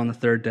the dead on the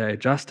third day,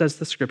 just as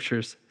the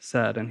scriptures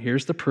said." And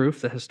here's the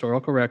proof, the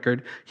historical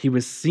record. He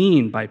was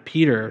seen by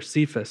Peter or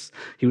Cephas.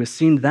 He was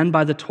seen then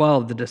by the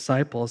 12, the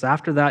disciples.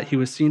 After that, he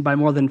was seen by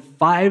more than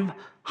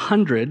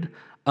 500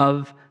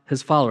 of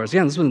his followers.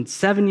 Again, this was in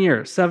 7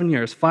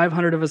 years,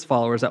 500 of his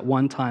followers at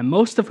one time,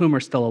 most of whom are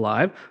still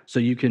alive, so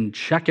you can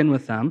check in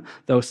with them,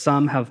 though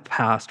some have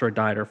passed or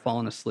died or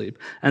fallen asleep.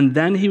 And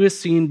then he was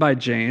seen by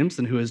James,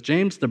 and who is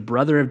James? The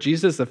brother of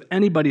Jesus. If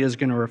anybody is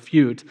going to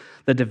refute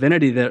the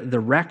divinity, the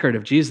record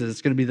of Jesus,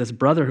 it's going to be this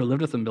brother who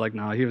lived with him, be like,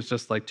 no, he was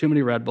just like too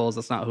many Red Bulls,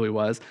 that's not who he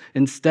was.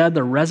 Instead,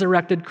 the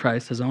resurrected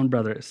Christ, his own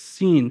brother, is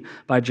seen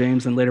by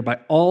James and later by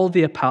all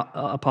the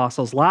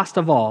apostles. Last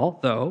of all,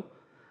 though,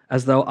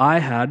 as though I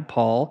had,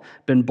 Paul,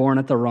 been born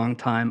at the wrong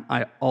time,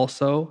 I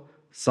also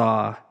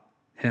saw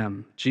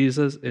him.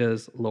 Jesus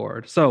is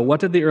Lord. So what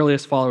did the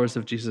earliest followers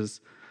of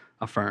Jesus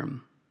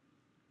affirm?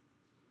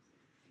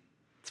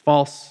 It's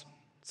false.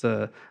 It's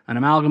an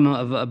amalgam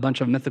of a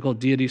bunch of mythical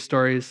deity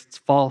stories. It's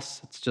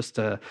false. It's just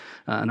an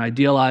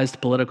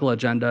idealized political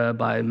agenda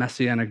by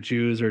Messianic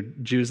Jews or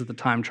Jews at the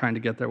time trying to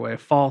get their way.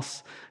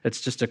 False. It's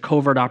just a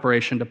covert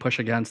operation to push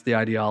against the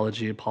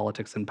ideology,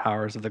 politics, and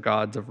powers of the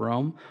gods of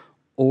Rome.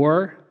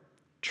 Or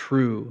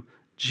true.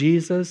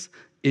 Jesus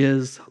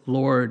is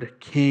Lord,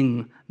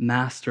 King,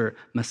 Master,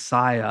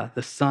 Messiah,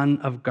 the Son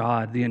of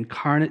God, the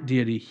incarnate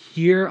deity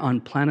here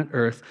on planet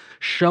Earth,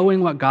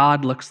 showing what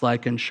God looks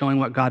like and showing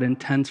what God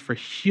intends for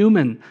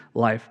human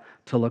life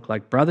to look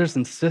like. Brothers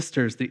and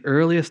sisters, the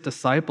earliest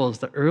disciples,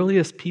 the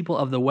earliest people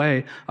of the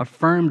way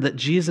affirmed that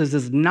Jesus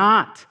is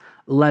not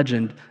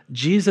legend.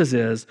 Jesus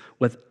is,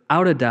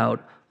 without a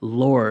doubt,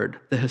 Lord.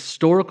 The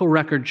historical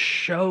record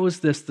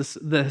shows this,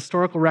 the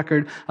historical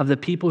record of the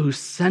people who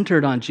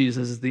centered on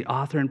Jesus as the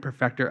author and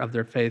perfecter of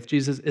their faith.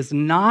 Jesus is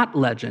not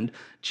legend.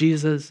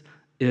 Jesus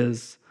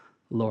is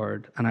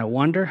Lord. And I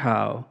wonder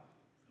how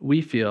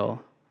we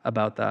feel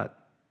about that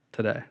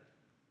today.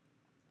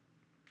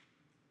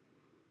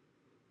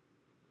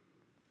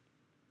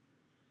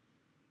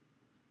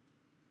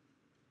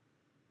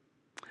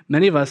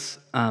 Many of us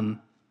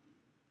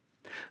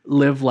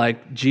live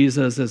like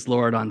Jesus is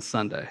Lord on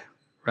Sunday,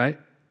 right?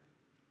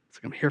 It's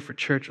like I'm here for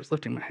church. I was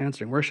lifting my hands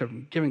during worship.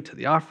 I'm giving to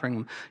the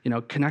offering.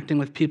 I'm, connecting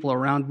with people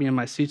around me in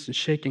my seats and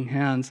shaking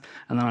hands.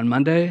 And then on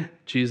Monday,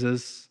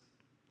 Jesus,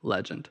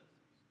 legend.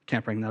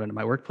 Can't bring that into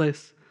my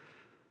workplace.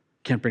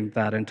 Can't bring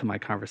that into my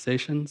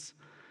conversations.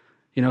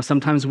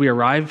 Sometimes we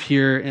arrive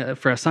here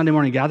for a Sunday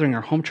morning gathering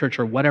or home church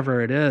or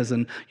whatever it is,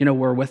 and,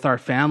 we're with our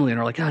family and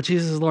we're like, oh,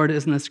 Jesus is Lord,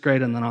 isn't this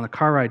great? And then on the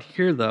car ride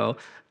here, though,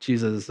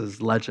 Jesus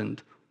is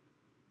legend.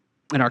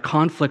 In our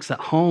conflicts at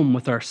home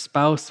with our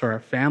spouse or our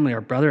family, our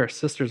brother or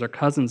sisters, our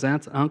cousins,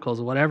 aunts, uncles,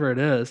 whatever it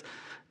is,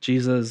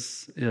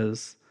 Jesus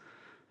is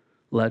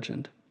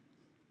legend.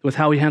 With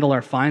how we handle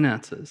our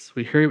finances,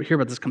 we hear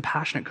about this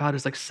compassionate God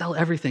who's like, sell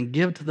everything,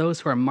 give to those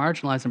who are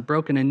marginalized and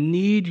broken and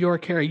need your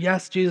care.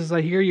 Yes, Jesus,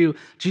 I hear you.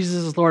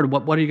 Jesus is Lord.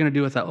 What are you going to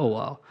do with that? Oh,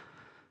 well,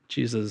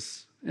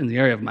 Jesus, in the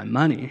area of my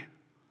money,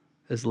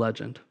 is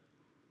legend.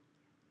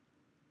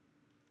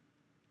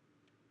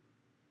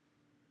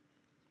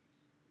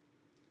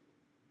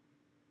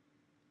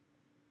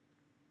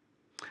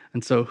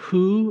 And so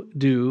who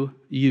do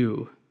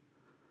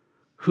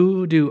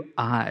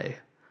I,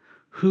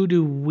 who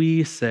do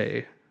we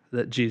say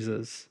that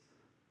Jesus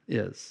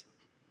is?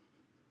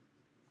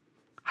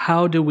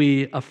 How do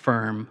we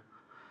affirm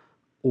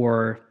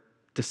or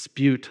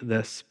dispute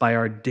this by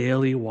our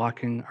daily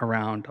walking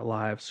around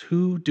lives?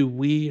 Who do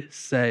we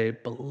say,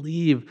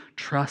 believe,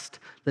 trust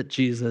that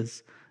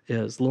Jesus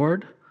is?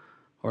 Lord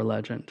or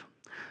legend?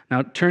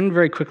 Now, turn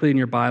very quickly in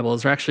your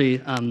Bibles. We're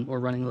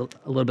running a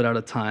little bit out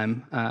of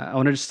time. I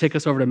want to just take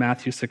us over to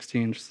Matthew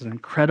 16, which is an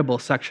incredible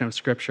section of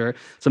Scripture.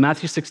 So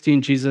Matthew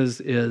 16, Jesus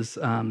is,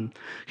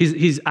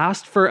 he's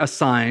asked for a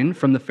sign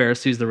from the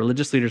Pharisees, the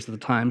religious leaders of the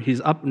time. He's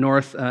up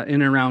north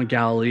in and around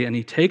Galilee, and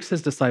he takes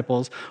his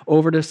disciples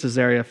over to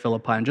Caesarea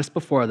Philippi. And just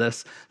before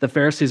this, the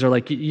Pharisees are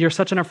like, you're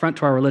such an affront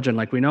to our religion.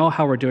 Like, we know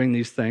how we're doing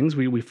these things.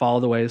 We follow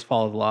the ways,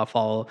 follow the law,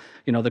 follow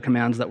the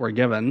commands that we're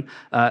given.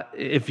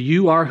 If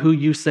you are who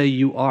you say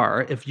you are,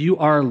 if you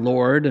are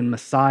Lord and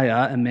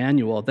Messiah,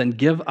 Emmanuel, then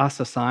give us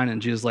a sign. And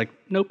Jesus is like,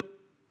 nope,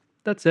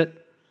 that's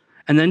it.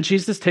 And then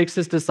Jesus takes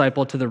his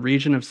disciple to the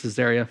region of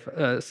Caesarea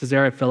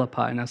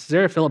Philippi. Now,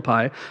 Caesarea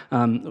Philippi,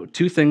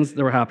 two things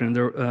that were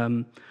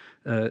happening.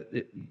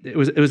 It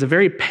was a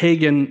very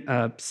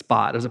pagan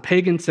spot. It was a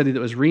pagan city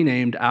that was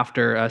renamed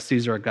after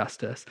Caesar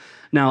Augustus.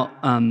 Now,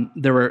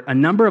 there were a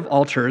number of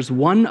altars,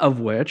 one of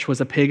which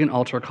was a pagan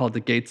altar called the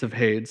Gates of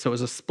Hades. So it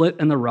was a split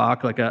in the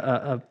rock, like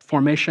a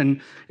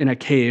formation in a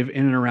cave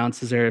in and around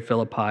Caesarea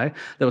Philippi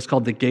that was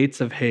called the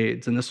Gates of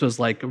Hades. And this was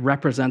like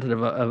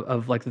representative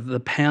of like the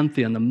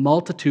pantheon, the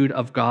multitude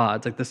of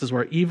gods. Like, this is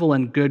where evil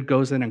and good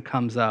goes in and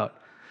comes out.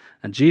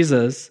 And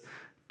Jesus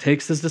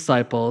takes his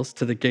disciples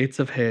to the Gates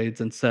of Hades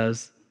and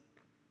says,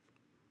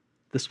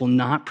 this will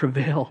not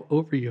prevail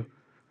over you.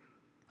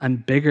 I'm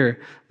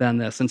bigger than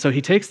this. And so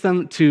he takes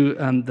them to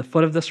the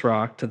foot of this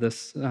rock, to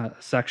this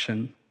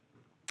section,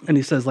 and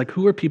he says, like,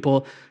 who are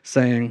people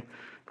saying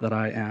that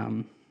I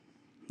am?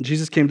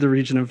 Jesus came to the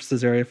region of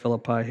Caesarea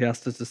Philippi. He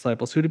asked his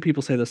disciples, who do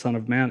people say the Son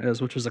of Man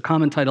is? Which was a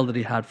common title that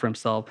he had for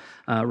himself,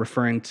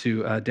 referring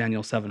to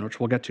Daniel 7, which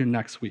we'll get to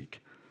next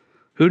week.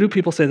 Who do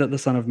people say that the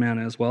Son of Man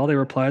is? Well, they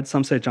replied,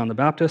 some say John the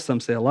Baptist, some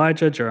say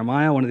Elijah,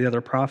 Jeremiah, one of the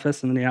other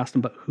prophets. And then he asked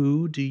them, but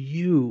who do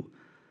you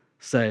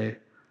say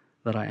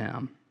that I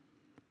am?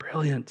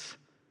 Brilliant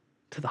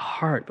to the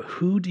heart. But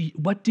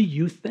what do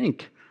you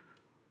think?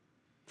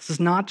 This is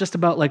not just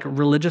about like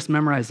religious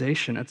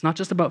memorization. It's not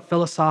just about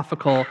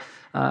philosophical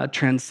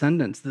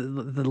transcendence. The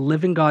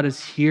living God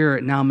is here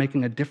now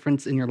making a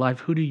difference in your life.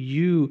 Who do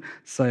you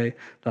say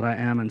that I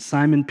am? And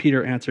Simon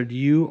Peter answered,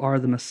 you are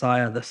the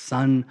Messiah, the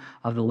Son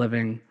of the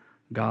living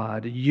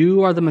God.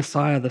 You are the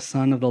Messiah, the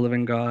Son of the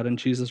living God. And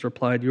Jesus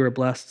replied, you are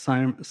blessed,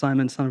 Simon,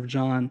 son of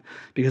John,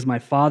 because my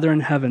Father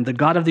in heaven, the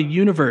God of the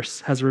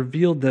universe, has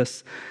revealed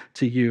this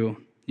to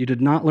you. You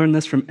did not learn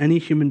this from any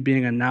human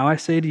being, and now I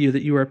say to you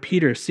that you are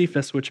Peter,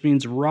 Cephas, which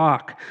means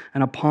rock,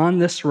 and upon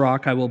this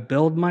rock I will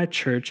build my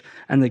church,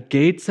 and the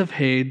gates of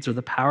Hades, or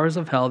the powers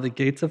of hell, the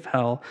gates of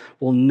hell,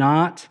 will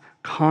not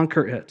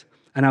conquer it.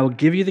 And I will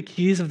give you the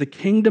keys of the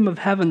kingdom of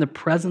heaven, the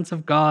presence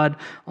of God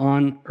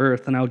on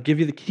earth. And I will give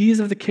you the keys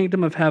of the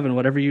kingdom of heaven.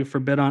 Whatever you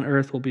forbid on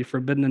earth will be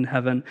forbidden in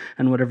heaven,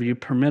 and whatever you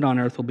permit on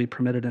earth will be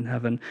permitted in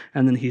heaven.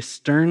 And then he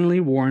sternly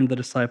warned the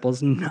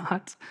disciples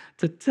not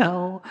to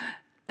tell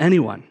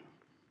anyone.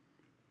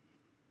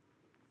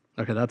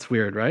 Okay, that's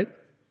weird, right?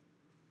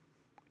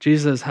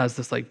 Jesus has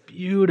this like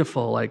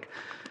beautiful, like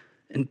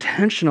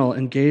intentional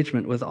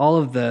engagement with all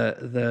of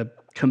the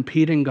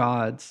competing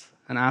gods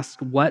and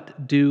asks,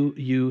 what do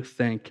you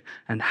think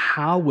and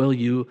how will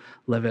you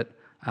live it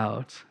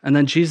out? And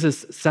then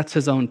Jesus sets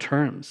his own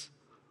terms.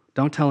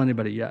 Don't tell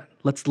anybody yet.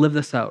 Let's live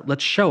this out.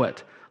 Let's show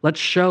it. Let's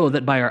show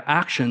that by our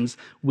actions,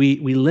 we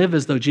live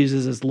as though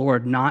Jesus is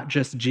Lord, not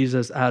just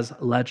Jesus as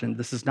legend.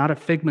 This is not a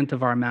figment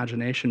of our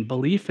imagination.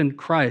 Belief in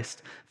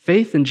Christ,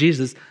 faith in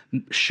Jesus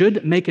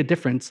should make a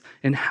difference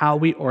in how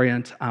we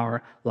orient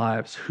our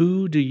lives.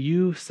 Who do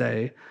you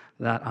say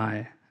that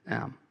I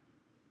am?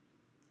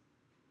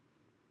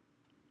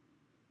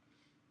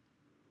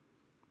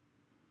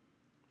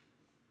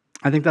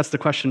 I think that's the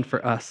question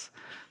for us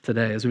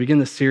today. As we begin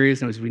this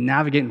series and as we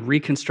navigate and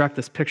reconstruct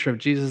this picture of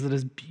Jesus that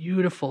is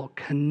beautiful,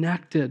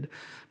 connected,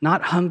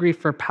 not hungry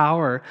for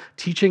power,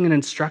 teaching and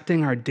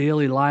instructing our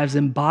daily lives,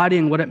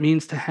 embodying what it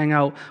means to hang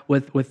out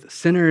with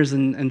sinners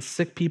and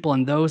sick people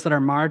and those that are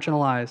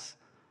marginalized,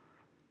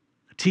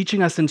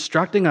 teaching us,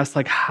 instructing us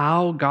like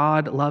how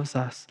God loves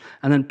us,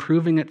 and then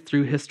proving it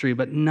through history.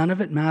 But none of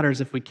it matters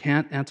if we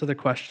can't answer the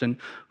question,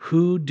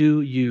 who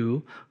do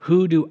you,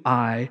 who do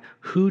I,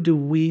 who do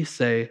we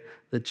say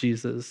that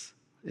Jesus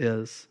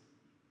is?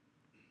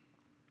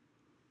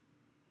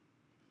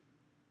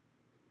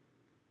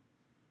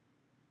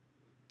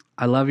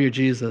 I love your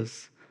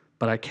Jesus,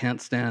 but I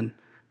can't stand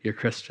your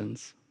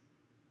Christians.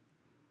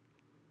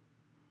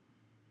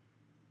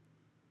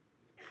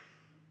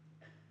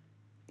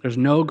 There's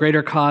no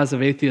greater cause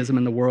of atheism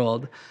in the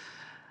world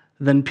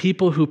than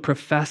people who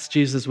profess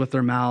Jesus with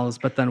their mouths,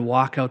 but then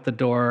walk out the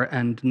door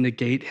and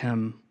negate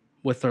him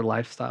with their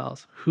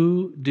lifestyles.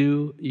 Who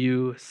do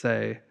you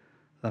say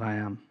that I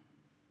am?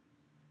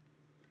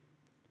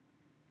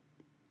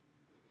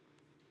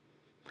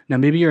 Now,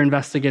 maybe you're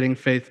investigating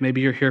faith.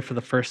 Maybe you're here for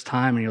the first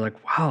time and you're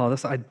like, wow,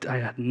 I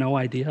had no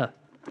idea.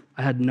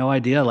 I had no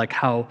idea like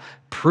how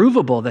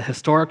provable the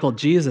historical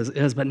Jesus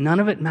is, but none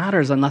of it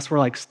matters unless we're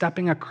like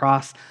stepping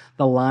across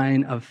the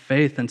line of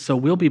faith. And so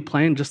we'll be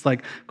playing, just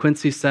like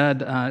Quincy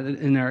said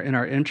in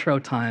our intro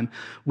time,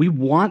 we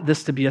want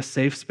this to be a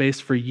safe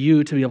space for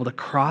you to be able to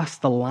cross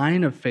the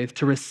line of faith,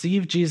 to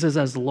receive Jesus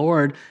as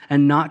Lord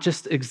and not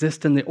just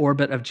exist in the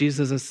orbit of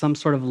Jesus as some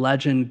sort of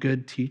legend,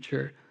 good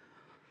teacher.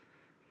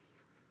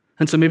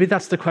 And so maybe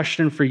that's the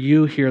question for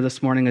you here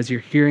this morning as you're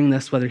hearing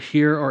this, whether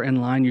here or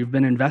in line. You've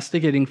been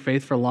investigating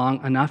faith for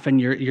long enough and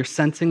you're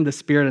sensing the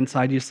Spirit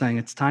inside you saying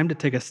it's time to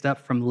take a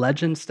step from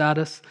legend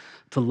status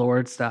to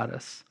Lord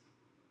status,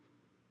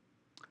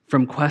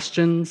 from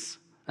questions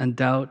and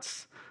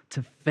doubts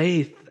to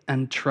faith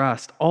and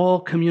trust,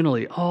 all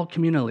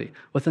communally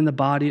within the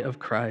body of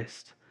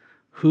Christ.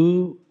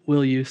 Who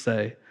will you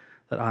say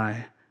that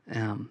I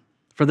am?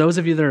 For those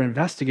of you that are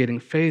investigating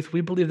faith,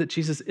 we believe that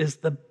Jesus is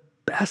the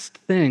best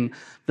thing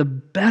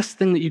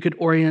that you could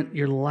orient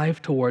your life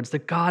towards,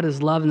 that God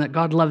is love and that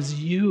God loves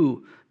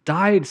you,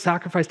 died,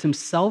 sacrificed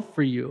himself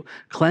for you,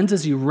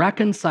 cleanses you,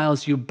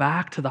 reconciles you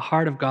back to the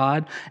heart of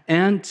God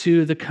and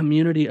to the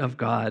community of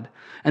God,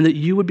 and that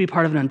you would be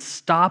part of an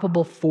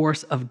unstoppable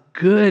force of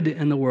good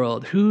in the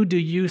world. Who do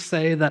you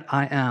say that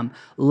I am?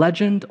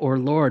 Legend or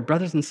Lord?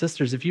 Brothers and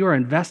sisters, if you are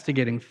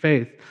investigating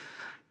faith,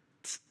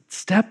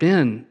 step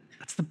in.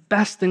 That's the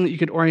best thing that you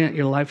could orient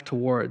your life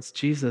towards,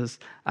 Jesus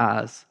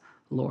as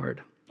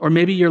Lord. Or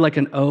maybe you're like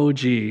an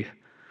OG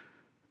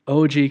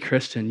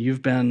Christian.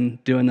 You've been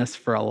doing this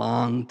for a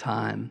long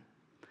time.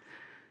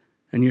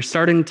 And you're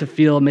starting to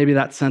feel maybe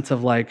that sense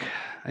of like,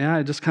 yeah,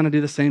 I just kind of do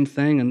the same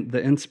thing. And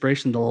the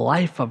inspiration, the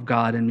life of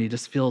God in me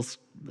just feels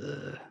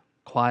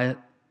quiet,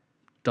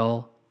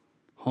 dull,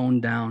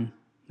 honed down,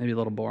 maybe a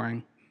little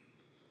boring.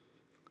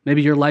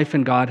 Maybe your life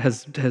in God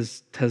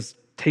has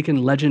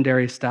taken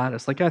legendary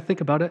status. Like, yeah, I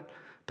think about it,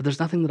 but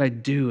there's nothing that I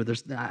do.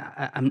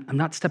 I'm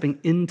not stepping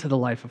into the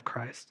life of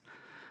Christ.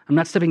 I'm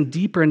not stepping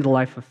deeper into the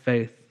life of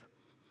faith.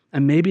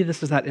 And maybe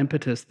this is that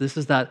impetus. This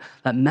is that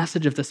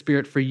message of the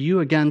Spirit for you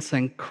again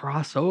saying,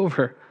 cross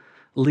over.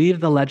 Leave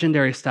the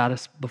legendary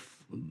status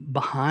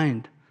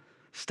behind.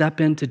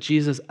 Step into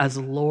Jesus as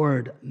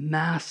Lord,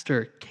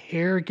 Master,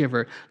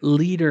 caregiver,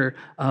 leader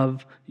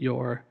of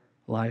your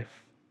life.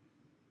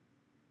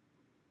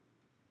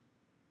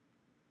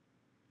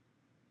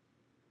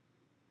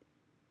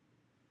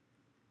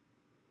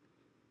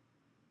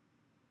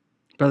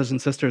 Brothers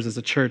and sisters, as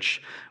a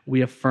church,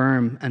 we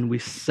affirm and we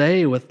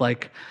say with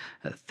like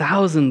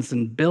thousands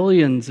and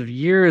billions of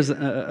years,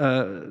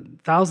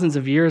 thousands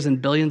of years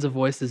and billions of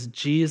voices,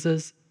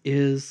 Jesus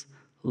is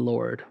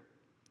Lord.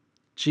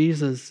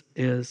 Jesus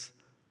is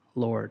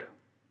Lord.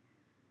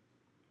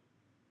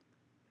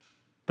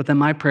 But then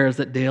my prayer is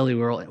that daily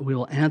we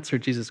will answer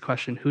Jesus'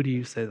 question, who do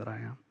you say that I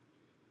am?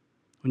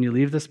 When you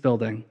leave this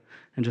building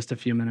in just a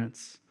few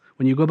minutes,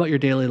 when you go about your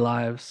daily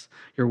lives,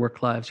 your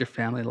work lives, your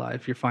family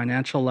life, your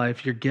financial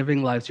life, your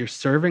giving lives, your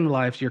serving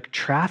lives, your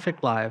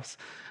traffic lives,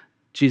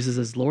 Jesus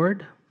is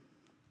Lord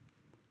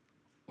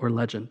or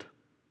legend?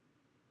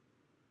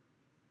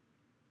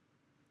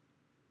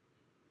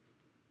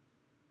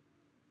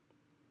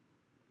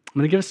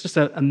 I'm going to give us just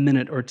a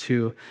minute or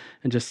two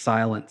in just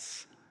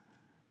silence.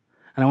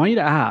 And I want you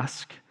to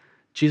ask,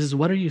 Jesus,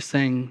 what are you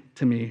saying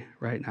to me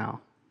right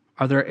now?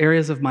 Are there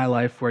areas of my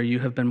life where you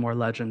have been more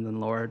legend than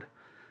Lord?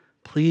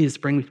 Please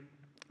bring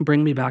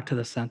me back to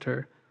the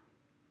center.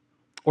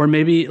 Or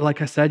maybe,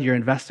 like I said, you're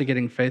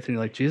investigating faith and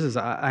you're like, Jesus,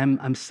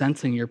 I'm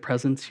sensing your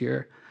presence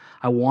here.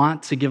 I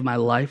want to give my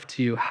life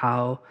to you.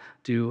 How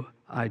do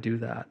I do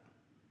that?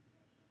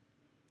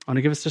 I want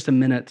to give us just a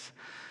minute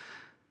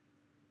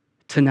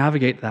to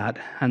navigate that,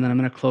 and then I'm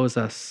going to close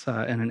us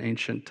in an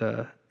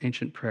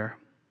ancient prayer.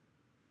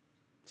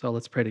 So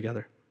let's pray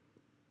together.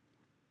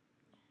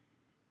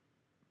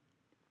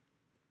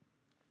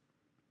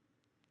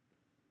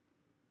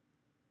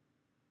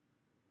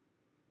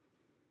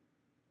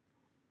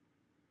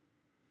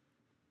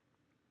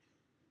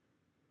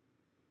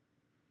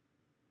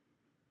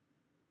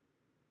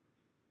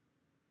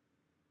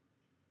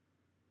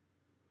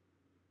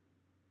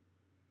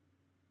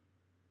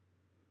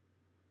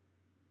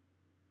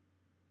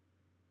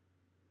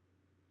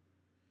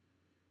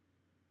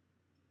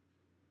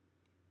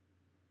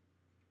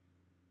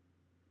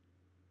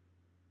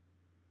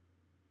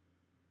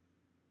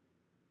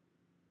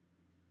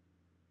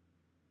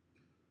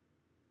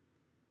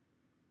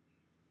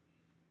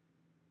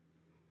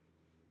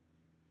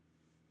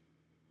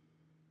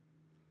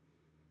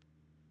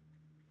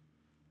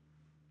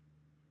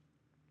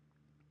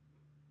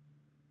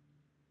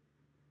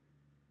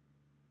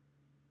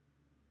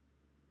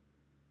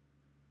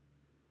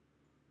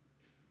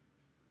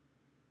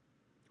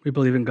 We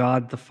believe in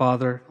God, the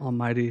Father,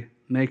 Almighty,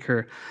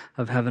 maker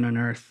of heaven and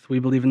earth. We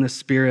believe in the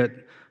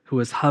Spirit who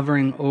is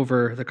hovering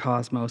over the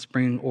cosmos,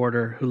 bringing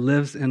order, who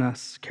lives in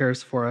us,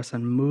 cares for us,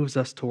 and moves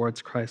us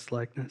towards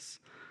Christ-likeness.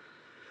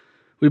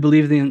 We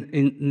believe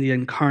in the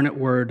incarnate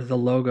Word, the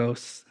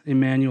Logos,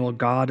 Emmanuel,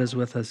 God is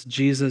with us,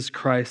 Jesus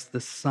Christ,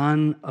 the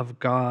Son of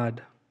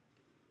God.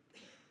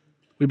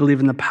 We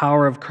believe in the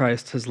power of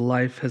Christ, his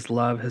life, his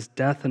love, his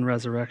death and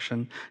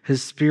resurrection,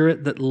 his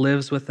Spirit that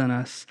lives within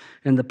us,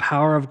 and the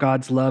power of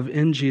God's love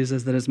in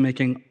Jesus that is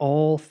making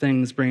all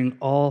things, bringing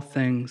all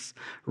things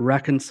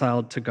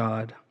reconciled to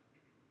God.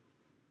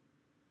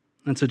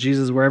 And so,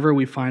 Jesus, wherever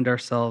we find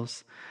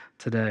ourselves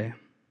today,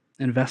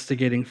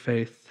 investigating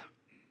faith,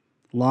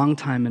 long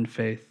time in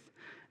faith,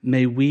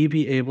 may we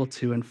be able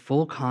to, in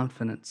full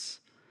confidence,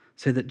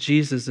 say that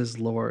Jesus is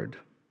Lord.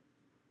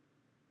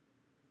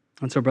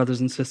 And so, brothers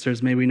and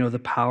sisters, may we know the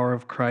power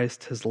of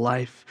Christ, his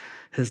life,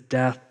 his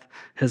death,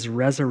 his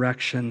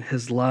resurrection,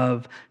 his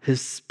love, his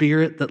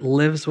Spirit that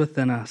lives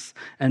within us.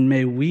 And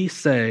may we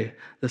say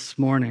this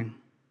morning,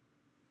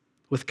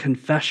 with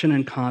confession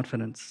and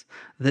confidence,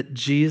 that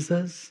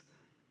Jesus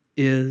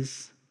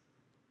is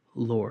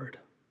Lord.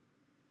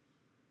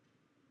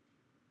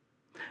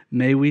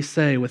 May we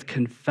say with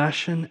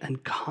confession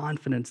and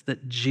confidence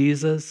that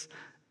Jesus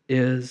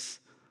is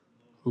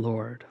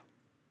Lord.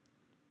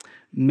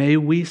 May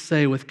we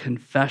say with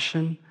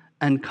confession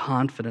and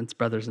confidence,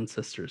 brothers and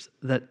sisters,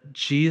 that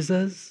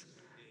Jesus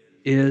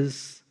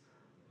is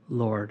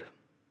Lord.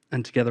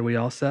 And together we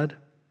all said,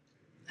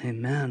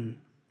 Amen,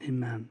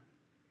 amen,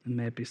 and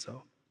may it be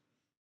so.